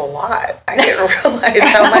 he does a lot. I didn't realize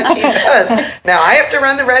how much he does. Now I have to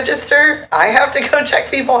run the register. I have to go check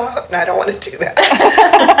people out, and I don't want to do that.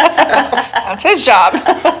 That's his job.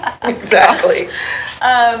 Exactly.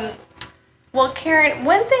 Well, Karen,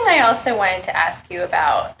 one thing I also wanted to ask you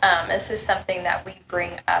about, this is something that we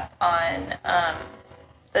bring up on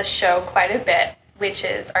the show quite a bit, which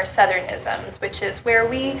is our Southernisms, which is where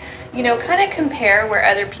we, kind of compare where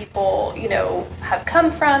other people, have come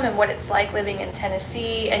from and what it's like living in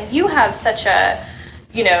Tennessee. And you have such a,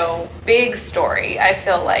 big story. I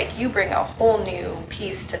feel like you bring a whole new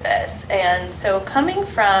piece to this. And so coming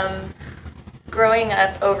from growing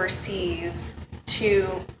up overseas to,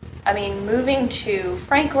 moving to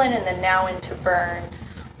Franklin and then now into Burns,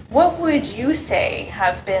 what would you say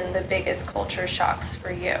have been the biggest culture shocks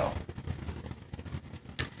for you?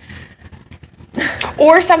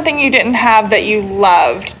 Or something you didn't have that you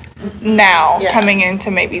loved now coming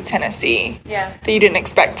into maybe Tennessee that you didn't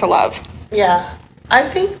expect to love. Yeah. I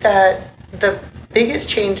think that the biggest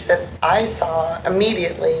change that I saw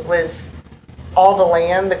immediately was all the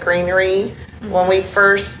land, the greenery. When I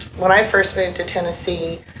first moved to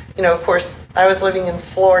Tennessee, of course, I was living in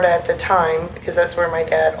Florida at the time because that's where my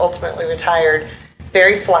dad ultimately retired.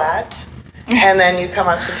 Very flat. And then you come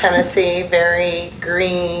up to Tennessee, very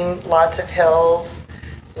green, lots of hills,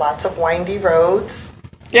 lots of windy roads.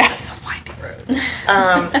 Yeah. Lots of windy roads.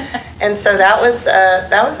 And so that was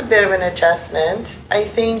a bit of an adjustment. I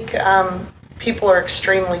think people are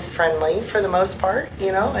extremely friendly for the most part.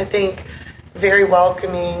 I think very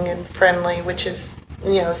welcoming and friendly, which is,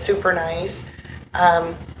 super nice.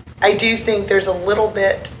 I do think there's a little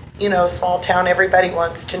bit, small town, everybody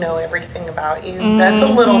wants to know everything about you. That's a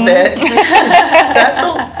little bit,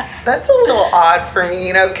 that's a little odd for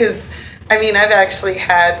me, because, I've actually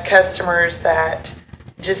had customers that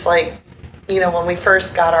just when we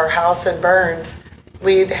first got our house in Burns,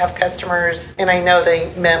 we'd have customers, and I know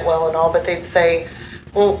they meant well and all, but they'd say,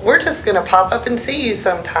 well, we're just going to pop up and see you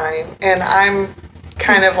sometime. And I'm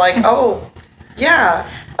kind of like, oh, yeah,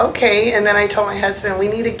 okay. And then I told my husband, we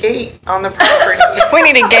need a gate on the property. We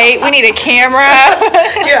need a gate. We need a camera.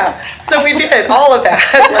 Yeah. So we did all of that,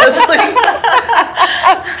 Leslie.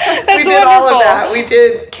 That's we did wonderful. all of that. We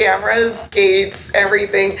did cameras, gates,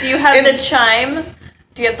 everything. Do you have the chime?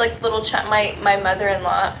 Do you have little chime? My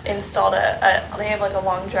mother-in-law installed they have a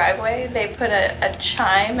long driveway. They put a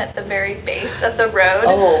chime at the very base of the road.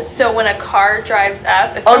 Oh. So when a car drives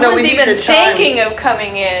up, if no, someone's we need even the chime. thinking of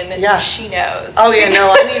coming in, Yeah. she knows. Oh, yeah,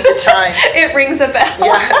 no, I need the chime. It rings a bell.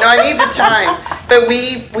 Yeah, no, I need the chime. But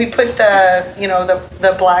we put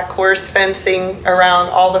the black horse fencing around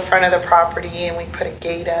all the front of the property, and we put a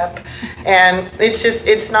gate up. And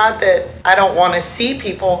it's not that I don't want to see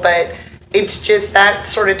people, but it's just that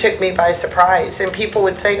sort of took me by surprise. And people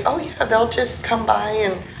would say, oh yeah, they'll just come by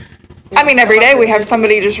and... every day we have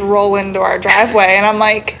somebody just roll into our driveway, and I'm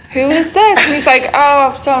like, who is this? And he's like,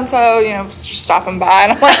 oh, so-and-so, just stopping by.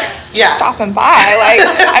 And I'm like, Yeah. stopping by?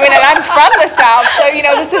 And I'm from the South, so,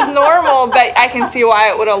 this is normal, but I can see why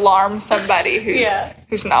it would alarm somebody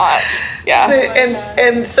who's not. Yeah.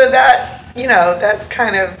 And so that, that's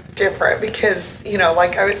kind of different because,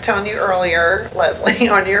 like I was telling you earlier, Leslie,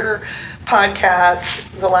 on your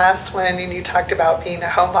podcast, the last one, and you talked about being a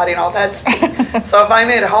homebody and all that stuff. So if I'm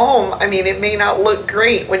at home, I mean, it may not look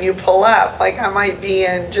great when you pull up. Like I might be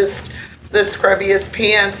in just the scrubbiest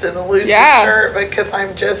pants and the loosest shirt because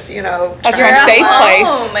I'm just, that's your safe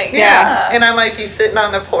place. Yeah. And I might be sitting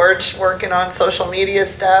on the porch working on social media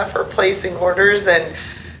stuff or placing orders, and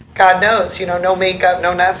God knows, no makeup,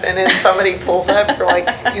 no nothing, and somebody pulls up, you're like,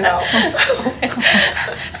 So.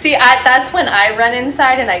 See, that's when I run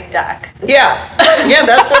inside and I duck. Yeah,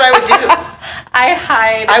 that's what I would do. I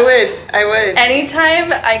hide. I would.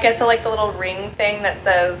 Anytime I get the little ring thing that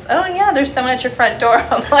says, "Oh yeah, there's someone at your front door,"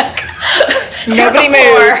 I'm like, nobody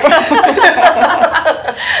move.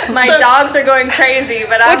 My dogs are going crazy,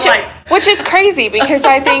 but I'm which is crazy because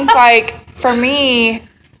I think for me,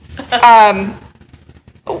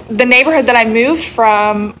 the neighborhood that I moved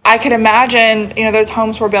from, I could imagine, those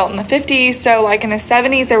homes were built in the 50s. So in the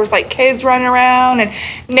 70s, there was kids running around and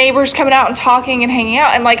neighbors coming out and talking and hanging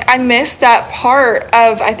out. And I miss that part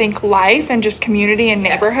of, I think, life and just community and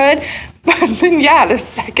neighborhood. But then, the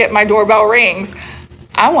second my doorbell rings,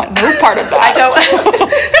 I want no part of that. I don't.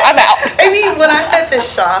 I'm out. I mean, when I'm at the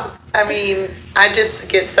shop, I just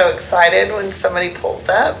get so excited when somebody pulls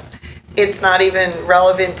up. It's not even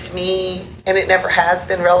relevant to me, and it never has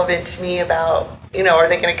been relevant to me about, are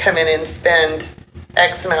they going to come in and spend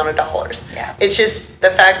X amount of dollars? Yeah. It's just the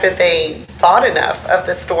fact that they thought enough of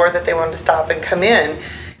the store that they wanted to stop and come in.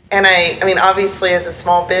 And I mean, obviously, as a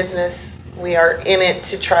small business, we are in it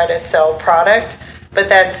to try to sell product, but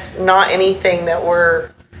that's not anything that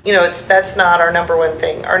that's not our number one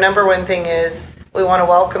thing. Our number one thing is we want to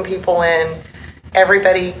welcome people in.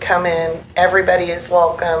 Everybody come in. Everybody is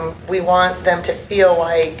welcome. We want them to feel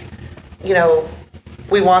like,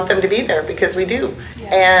 we want them to be there because we do. Yeah.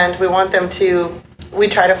 And we want them we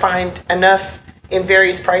try to find enough in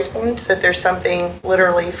various price points that there's something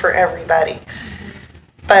literally for everybody.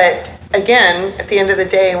 Mm-hmm. But again, at the end of the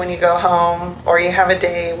day, when you go home or you have a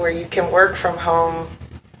day where you can work from home,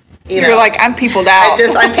 you're like, I'm peopled out.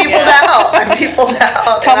 I'm peopled out. I'm peopled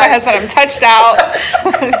out. Tell my husband I'm touched out.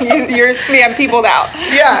 Yours can be I'm peopled out.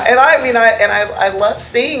 Yeah, and I love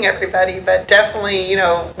seeing everybody, but definitely,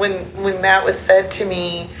 when that was said to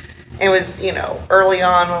me, it was, early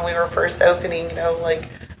on when we were first opening,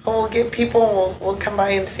 we'll get people, we'll come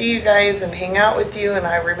by and see you guys and hang out with you, and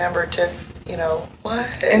I remember just,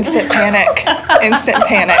 what? Instant panic. Instant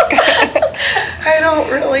panic. I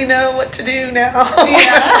don't really know what to do now.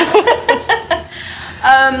 Yeah.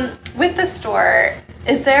 With the store,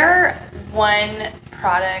 is there one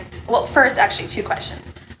product? Well, first, actually, two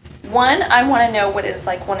questions. One, I want to know what is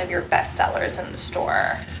one of your best sellers in the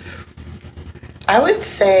store. I would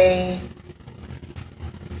say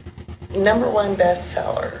number one best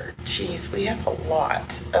seller. Geez, we have a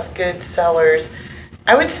lot of good sellers.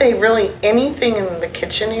 I would say really anything in the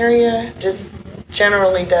kitchen area just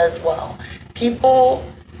generally does well. People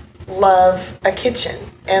love a kitchen,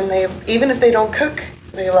 and even if they don't cook,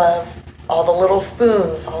 they love all the little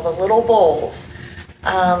spoons, all the little bowls.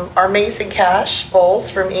 Our Mason Cash bowls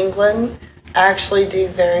from England actually do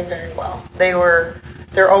very, very well.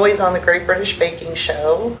 They're always on the Great British Baking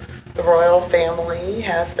Show. The royal family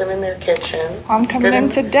has them in their kitchen. I'm coming in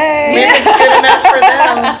today. Maybe it's good enough for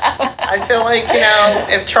them. I feel like,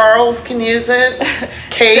 if Charles can use it,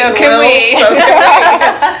 Kate so will. Can we. So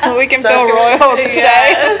can we. We can feel royal today.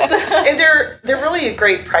 Yes. And they're really a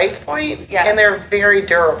great price point, and they're very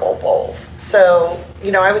durable bowls. So,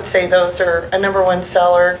 I would say those are a number one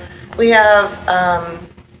seller. We have,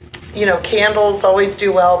 candles always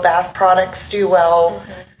do well. Bath products do well.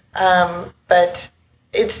 Mm-hmm. But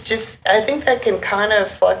it's just, I think that can kind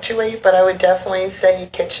of fluctuate, but I would definitely say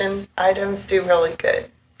kitchen items do really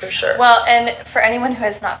good, for sure. Well, and for anyone who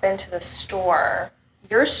has not been to the store,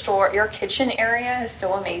 your kitchen area is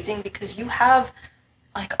so amazing because you have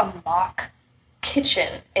a mock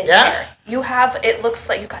kitchen in there. You have, it looks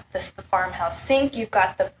like you got the farmhouse sink, you've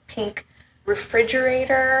got the pink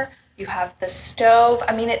refrigerator, you have the stove.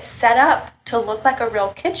 I mean, it's set up to look like a real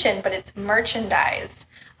kitchen, but it's merchandised.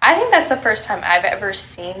 I think that's the first time I've ever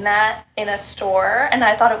seen that in a store, and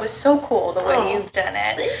I thought it was so cool the way you've done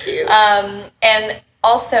it. Thank you. And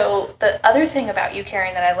also, the other thing about you,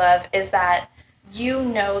 Karen, that I love is that you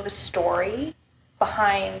know the story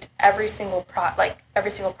behind every single product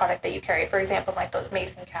that you carry. For example, those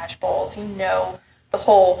Mason Cash bowls, you know the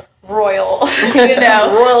whole royal,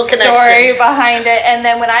 Royal story connection. behind it. And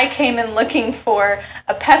then when I came in looking for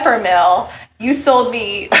a pepper mill, you sold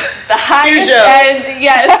me the highest Peugeot. end,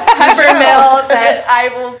 pepper mill that I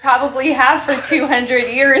will probably have for 200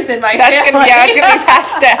 years in my family. It's gonna be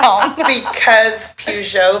passed down. Because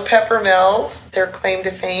Peugeot pepper mills, their claim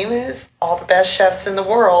to fame is all the best chefs in the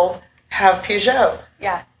world have Peugeot.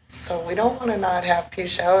 Yeah. So we don't want to not have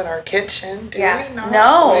Peugeot in our kitchen, do Yeah. we? Not?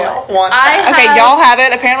 No. We all want that. Okay, y'all have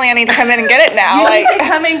it. Apparently, I need to come in and get it now. You need to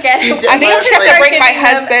come and get You it. did. I think I'm just gonna have to bring my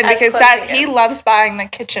husband because he loves. loves buying the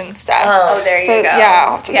kitchen stuff. Oh, there so you go. yeah,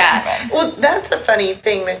 I'll have to bring him in. Well, that's a funny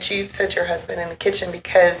thing that you said your husband in the kitchen,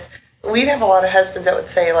 because we'd have a lot of husbands that would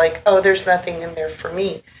say, like, oh, there's nothing in there for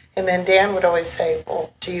me. And then Dan would always say,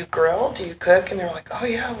 well, do you grill? Do you cook? And they're like, oh,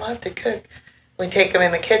 yeah, I love to cook. We take them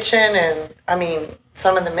in the kitchen, and I mean,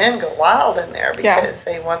 some of the men go wild in there because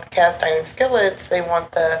they want the cast iron skillets, they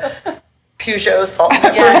want the Peugeot salt and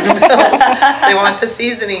pepper mills, they want the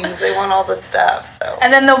seasonings, they want all the stuff. So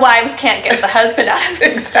And then the wives can't get the husband out of the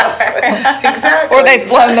exactly, store. exactly. Or they've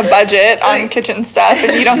blown the budget on kitchen stuff,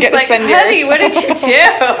 and you don't get to Like, spend honey, yours. what did you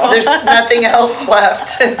do? There's nothing else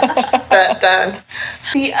left. It's just that done.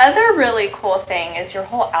 The other really cool thing is your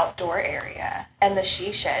whole outdoor area and the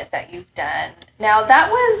she shed that you've done. Now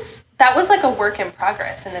that was like a work in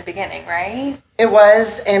progress in the beginning, right? It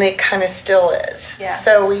was, and it kind of still is. Yeah.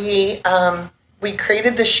 So we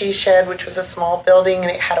created the she shed, which was a small building, and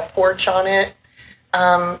it had a porch on it.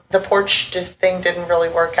 The porch thing didn't really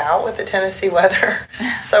work out with the Tennessee weather,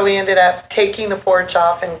 so we ended up taking the porch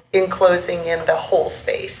off and enclosing in the whole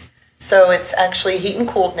space. So it's actually heat and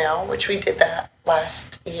cooled now, which we did that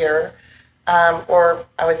last year, or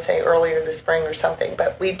I would say earlier this spring or something.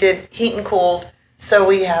 But we did heat and cooled. So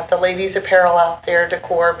we have the ladies' apparel out there,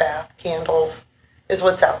 decor, bath, candles is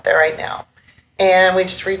what's out there right now. And we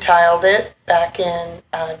just retiled it back in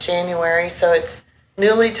January. So it's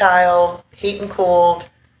newly tiled, heat and cooled.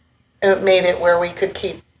 It made it where we could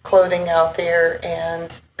keep clothing out there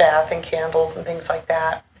and bath and candles and things like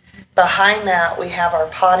that. Behind that, we have our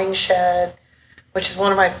potting shed, which is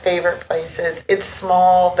one of my favorite places. It's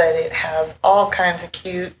small, but it has all kinds of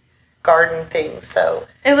cute garden things. So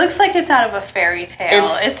It looks like it's out of a fairy tale.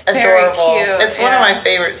 It's adorable. very cute. It's one of my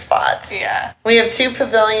favorite spots. Yeah. We have 2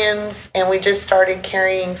 pavilions, and we just started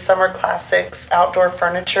carrying Summer Classics outdoor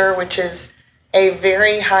furniture, which is a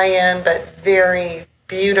very high-end but very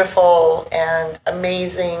beautiful and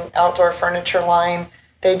amazing outdoor furniture line.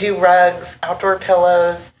 They do rugs, outdoor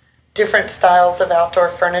pillows, different styles of outdoor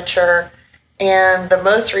furniture. And the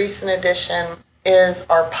most recent addition is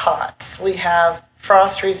our pots. We have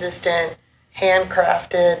frost-resistant,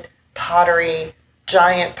 handcrafted pottery,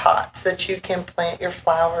 giant pots that you can plant your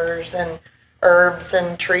flowers and herbs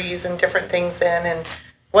and trees and different things in. And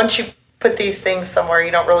once you put these things somewhere,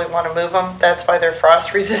 you don't really want to move them. That's why they're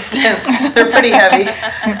frost-resistant. They're pretty heavy.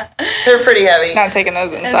 They're pretty heavy. Not taking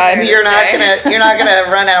those inside. You're not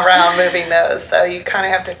gonna run around moving those. So you kind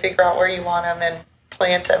of have to figure out where you want them and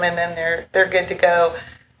plant them, and then they're good to go.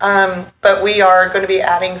 But we are going to be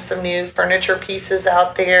adding some new furniture pieces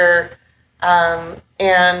out there,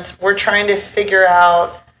 and we're trying to figure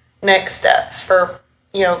out next steps for,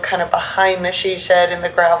 kind of behind the she shed in the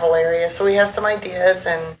gravel area. So we have some ideas,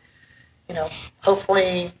 and,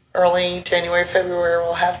 hopefully early January, February,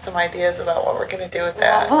 we'll have some ideas about what we're going to do with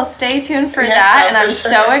that. Well, stay tuned for Yeah, that. And for I'm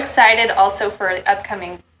sure. so excited also for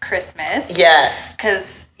upcoming Christmas. Yes.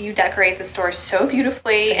 Because you decorate the store so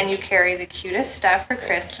beautifully and you carry the cutest stuff for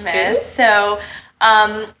Christmas. you. So,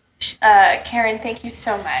 Karen, thank you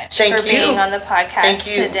so much Thank for you. being on the podcast Thank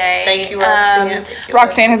you. today. Thank you, Roxanne. Thank you,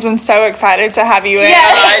 Roxanne has been so excited to have you in. Yeah.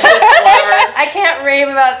 I just love her. I can't rave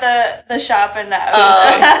about the shop enough.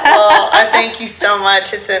 Well, I thank you so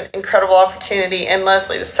much. It's an incredible opportunity. And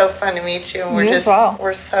Leslie, it was so fun to meet you. And You as well.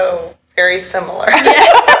 we're so very similar.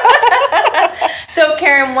 So,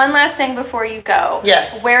 Karen, one last thing before you go.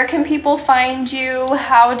 Yes. Where can people find you?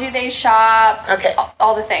 How do they shop? Okay.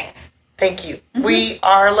 All the things. Thank you. We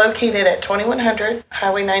are located at 2100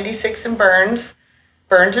 Highway 96 in Burns.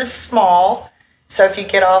 Burns is small. So if you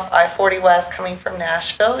get off I-40 West coming from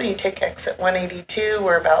Nashville, you take exit 182.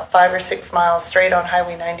 We're about 5 or 6 miles straight on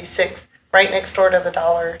Highway 96, right next door to the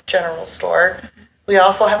Dollar General store. We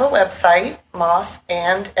also have a website, Moss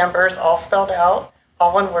and Embers, all spelled out,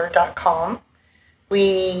 all one word.com.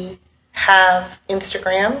 We have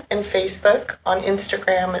Instagram and Facebook. On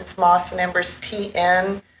Instagram, it's Moss and Embers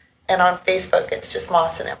TN. And on Facebook, it's just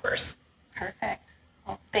Moss and Embers. Perfect.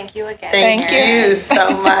 Well, thank you again. Thank Karen. you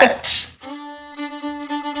so much.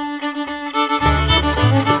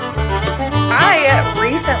 I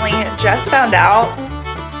recently just found out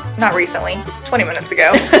not recently, 20 minutes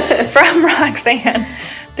ago, from Roxanne,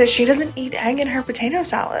 that she doesn't eat egg in her potato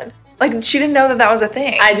salad. Like, she didn't know that that was a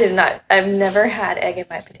thing. I did not. I've never had egg in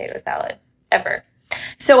my potato salad, ever.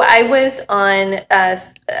 So I was on,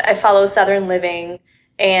 I follow Southern Living,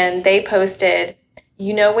 and they posted,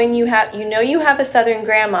 you know you have a Southern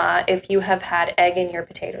grandma if you have had egg in your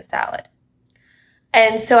potato salad.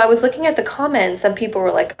 And so I was looking at the comments, and people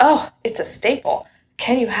were like, oh, it's a staple.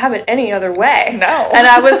 Can you have it any other way? No. And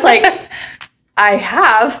I was like, I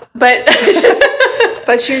have, but...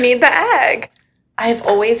 But you need the egg. I've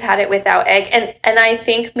always had it without egg. And I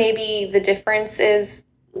think maybe the difference is,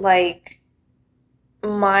 like,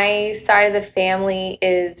 my side of the family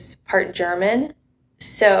is part German.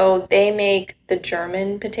 So they make the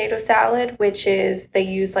German potato salad, which is they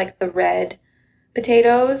use, like, the red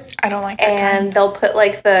potatoes. I don't like that And kind. they'll put,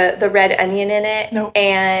 like, the red onion in it. Nope.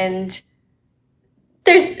 And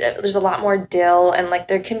there's a lot more dill, and, like,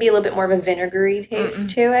 there can be a little bit more of a vinegary taste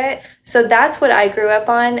to it. So that's what I grew up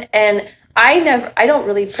on. And I don't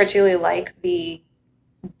really particularly like the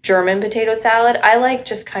German potato salad. I like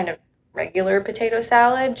just kind of regular potato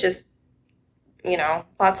salad, just, you know,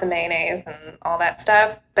 lots of mayonnaise and all that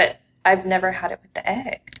stuff. But I've never had it with the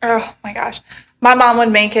egg. Oh my gosh. My mom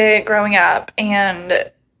would make it growing up,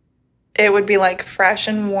 and it would be like fresh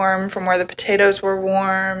and warm from where the potatoes were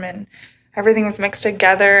warm, and everything was mixed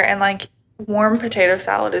together. And like warm potato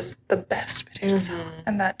salad is the best potato salad.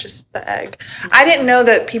 And that just the egg. I didn't know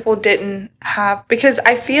that people didn't have, because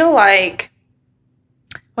I feel like,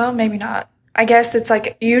 well, maybe not. I guess it's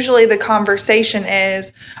like usually the conversation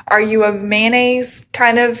is, are you a mayonnaise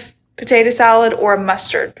kind of potato salad or a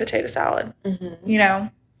mustard potato salad? You know,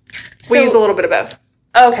 we use a little bit of both.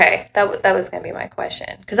 Okay, that was going to be my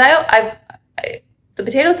question. Because the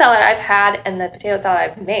potato salad I've had and the potato salad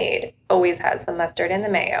I've made always has the mustard and the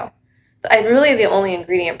mayo. Really, the only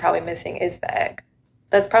ingredient probably missing is the egg.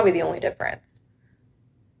 That's probably the only difference.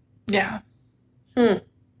 Yeah. I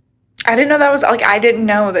didn't know that was, like, I didn't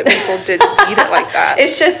know that people didn't eat it like that.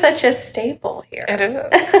 It's just such a staple here. It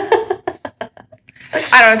is.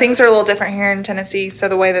 I don't know. Things are a little different here in Tennessee, so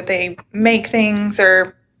the way that they make things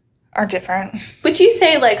are different. Would you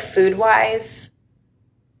say, like, food-wise,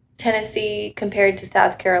 Tennessee compared to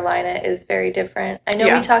South Carolina is very different? I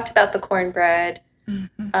know we talked about the cornbread.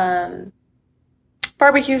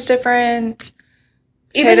 Barbecue's different.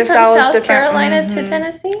 Even Potato from salad's South different. Carolina to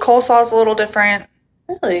Tennessee? Coleslaw's a little different.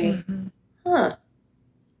 Really? Huh.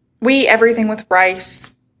 We eat everything with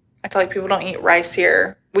rice. I feel like people don't eat rice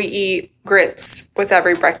here. We eat grits with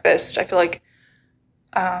every breakfast. I feel like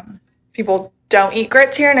people don't eat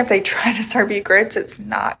grits here, and if they try to serve you grits, it's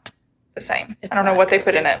not the same. I don't know what they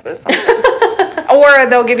put in it, but it's not the same. Or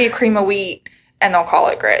they'll give you cream of wheat, and they'll call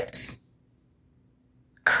it grits.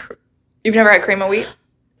 You've never had cream of wheat?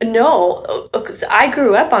 No, because I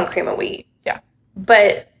grew up on cream of wheat. Yeah.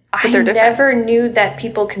 But I they're different. never knew that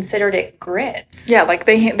people considered it grits. Yeah, like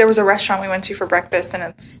there was a restaurant we went to for breakfast, and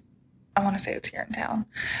I want to say it's here in town.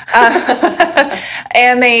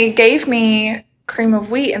 And they gave me cream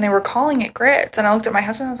of wheat, and they were calling it grits. And I looked at my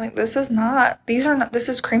husband, and I was like, this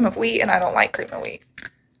is cream of wheat, and I don't like cream of wheat.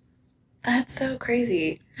 That's so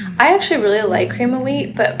crazy. I actually really like cream of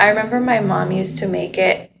wheat, but I remember my mom used to make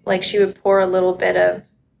it, like, she would pour a little bit of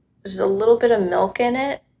milk in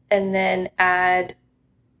it, and then add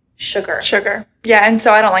sugar. Yeah, and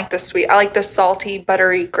so I don't like the sweet. I like the salty,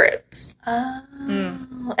 buttery grits. Oh.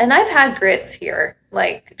 And I've had grits here.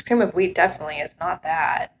 Like, cream of wheat definitely is not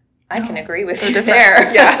that. I can agree with you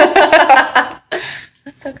there. Yeah.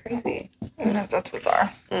 That's so crazy. That's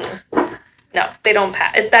bizarre. No, they don't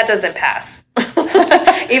pass. That doesn't pass.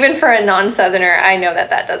 Even for a non-Southerner, I know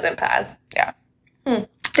that doesn't pass. Yeah.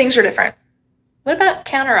 Things are different. What about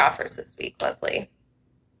counter offers this week, Leslie?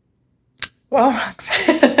 Well,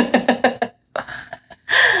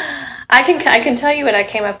 I can tell you what I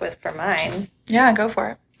came up with for mine. Yeah, go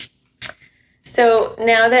for it. So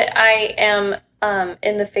now that I am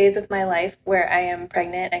in the phase of my life where I am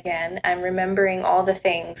pregnant again, I'm remembering all the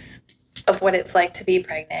things of what it's like to be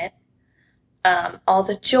pregnant, all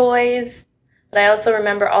the joys, but I also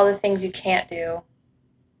remember all the things you can't do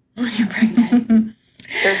when you're pregnant.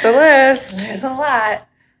 There's a list. There's a lot.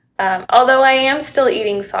 Although I am still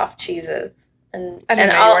eating soft cheeses. And I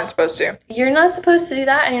didn't know you weren't supposed to. You're not supposed to do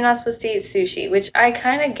that, and you're not supposed to eat sushi, which I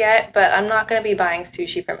kind of get, but I'm not going to be buying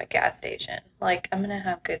sushi from a gas station. Like, I'm going to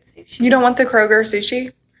have good sushi. You don't want the Kroger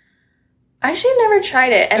sushi? I actually never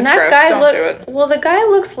tried it. And it's that gross. guy Don't do it. Well, the guy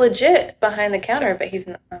looks legit behind the counter, but he's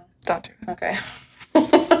not. Oh, Don't do it. okay.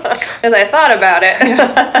 Because I thought about it.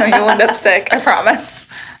 Yeah. You'll end up sick, I promise.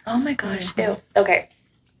 Oh my gosh. Ew. Okay.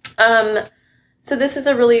 So this is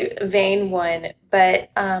a really vain one, but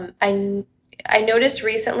I noticed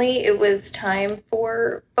recently it was time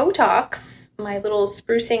for Botox, my little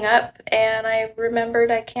sprucing up, and I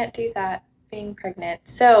remembered I can't do that being pregnant.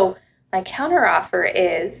 So my counteroffer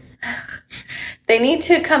is they need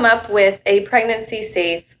to come up with a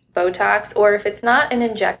pregnancy-safe Botox, or if it's not an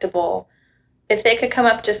injectable, if they could come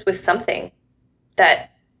up just with something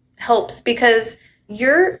that helps, because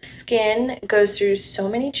your skin goes through so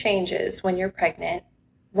many changes when you're pregnant.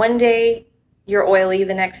 One day you're oily,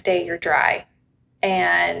 the next day you're dry.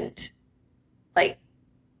 And like,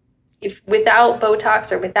 if without Botox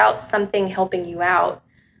or without something helping you out,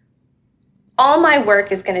 all my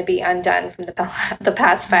work is going to be undone from the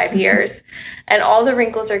past 5 years, and all the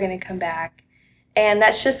wrinkles are going to come back. And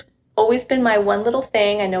that's just always been my one little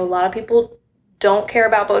thing. I know a lot of people don't care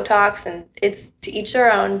about Botox, and it's to each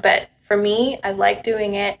their own, but for me, I like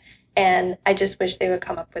doing it, and I just wish they would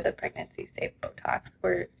come up with a pregnancy-safe Botox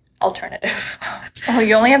or alternative. Well,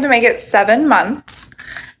 you only have to make it 7 months.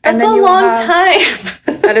 That's a long time.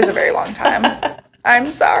 That is a very long time.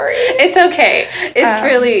 I'm sorry. It's okay.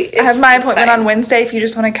 I have my appointment on Wednesday if you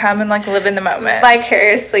just want to come and like live in the moment.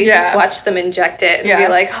 Vicariously, just watch them inject it and be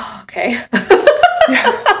like, oh, okay.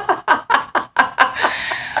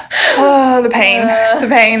 Oh, the pain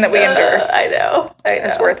that we endure. I know.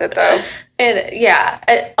 It's worth it though.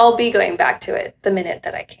 And I'll be going back to it the minute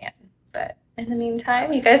that I can. But in the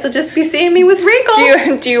meantime, you guys will just be seeing me with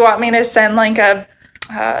wrinkles. Do you want me to send like a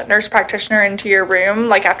nurse practitioner into your room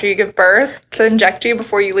like after you give birth to inject you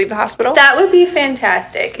before you leave the hospital? That would be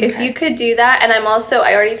fantastic. Okay. If you could do that. And I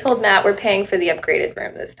already told Matt we're paying for the upgraded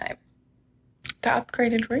room this time. The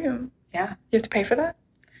upgraded room? Yeah. You have to pay for that?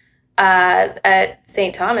 At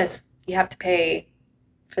St. Thomas, you have to pay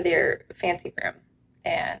for their fancy room,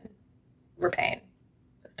 and we're paying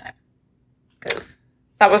this time. Because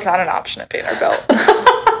that was not an option at Vanderbilt.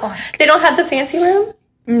 They don't have the fancy room?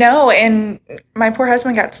 No, and my poor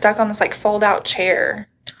husband got stuck on this like fold-out chair.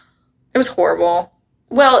 It was horrible.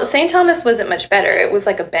 Well, St. Thomas wasn't much better. It was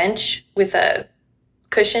like a bench with a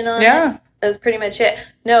cushion on it. That was pretty much it.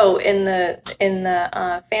 No, in the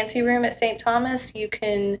fancy room at St. Thomas,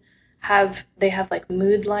 they have like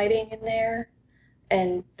mood lighting in there,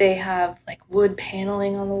 and they have like wood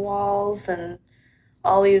paneling on the walls and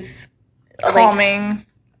all these calming.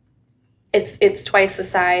 Like, it's twice the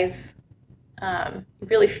size. You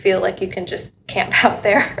really feel like you can just camp out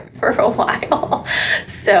there for a while.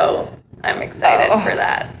 So I'm excited for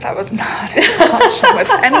that. That was not an option with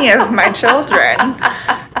any of my children.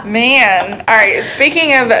 Man. All right.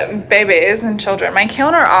 Speaking of babies and children, my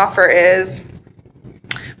counter offer is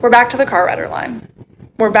we're back to the car rider line.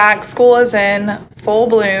 We're back. School is in full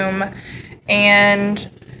bloom. And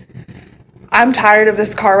I'm tired of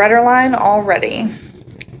this car rider line already.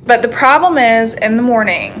 But the problem is in the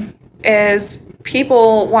morning is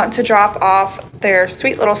people want to drop off their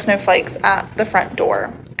sweet little snowflakes at the front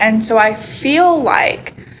door. And so I feel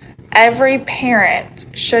like every parent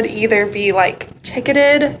should either be like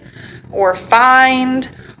ticketed or fined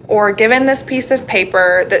or given this piece of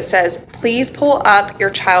paper that says, please pull up, your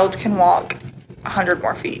child can walk 100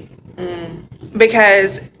 more feet.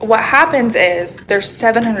 Because what happens is there's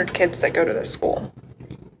 700 kids that go to this school.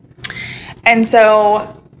 And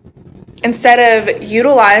so instead of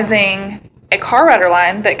utilizing a car rider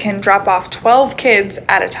line that can drop off 12 kids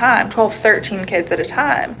at a time, 12, 13 kids at a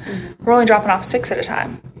time, we're only dropping off 6 at a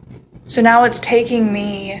time. So now it's taking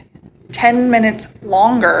me 10 minutes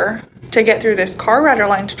longer to get through this car rider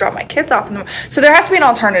line to drop my kids off. So there has to be an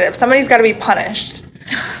alternative. Somebody's got to be punished.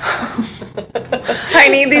 I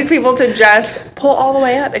need these people to just pull all the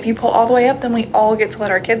way up. If you pull all the way up, then we all get to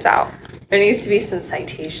let our kids out. There needs to be some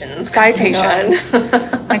citations.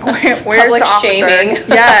 Like, where's the officer? Shaming.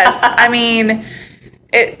 Yes. I mean,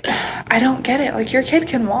 I don't get it. Like, your kid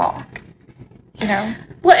can walk, you know?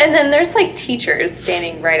 Well, and then there's, like, teachers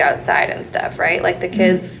standing right outside and stuff, right? Like, the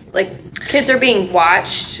kids, kids are being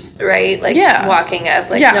watched, right? Like, walking up.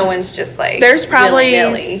 Like, no one's just, like, there's probably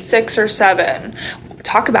willy-nilly. 6 or 7.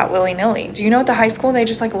 Talk about willy-nilly. Do you know at the high school, they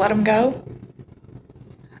just, like, let them go?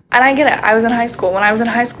 And I get it. I was in high school. When I was in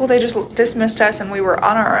high school, they just dismissed us and we were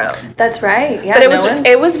on our own. That's right. Yeah. But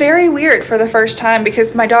it was very weird for the first time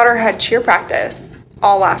because my daughter had cheer practice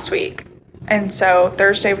all last week. And so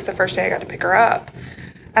Thursday was the first day I got to pick her up.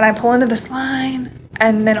 And I pull into this line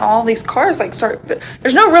and then all these cars start.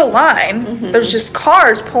 There's no real line. Mm-hmm. There's just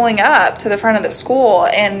cars pulling up to the front of the school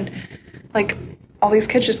and like all these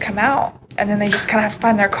kids just come out and then they just kind of have to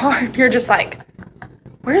find their car. And you're just like,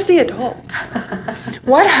 where's the adults?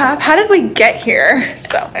 What happened? How did we get here?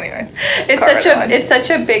 So, anyways, it's such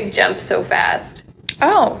a big jump so fast.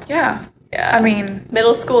 Oh yeah, Yeah. I mean,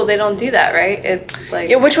 middle school, they don't do that, right? It's like...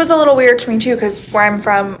 yeah, which was a little weird to me too, because where I'm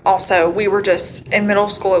from, also, we were just, in middle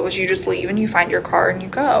school, it was you just leave and you find your car and you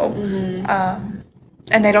go.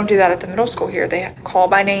 And they don't do that at the middle school here. They call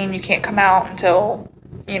by name. You can't come out until,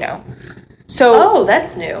 So, Oh,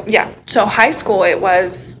 that's new. yeah. So high school, it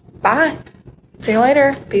was, bye. See you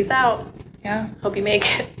later. Peace out. Yeah. Hope you make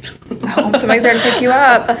it. Hope somebody's there to pick you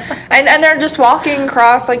up. And they're just walking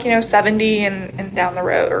across, 70 and down the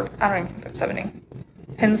road, or I don't even think that's 70.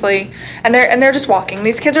 Hensley. And they're just walking.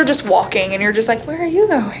 These kids are just walking, and you're just like, where are you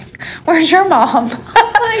going? Where's your mom?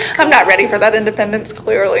 I'm not ready for that independence,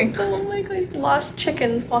 clearly. Oh my God, these lost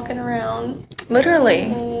chickens walking around.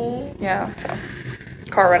 Literally. Oh. Yeah, so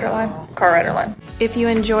car rider line. If you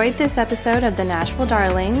enjoyed this episode of the Nashville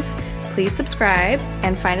Darlings, please subscribe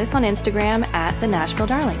and find us on Instagram at the Nashville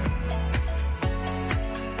Darlings.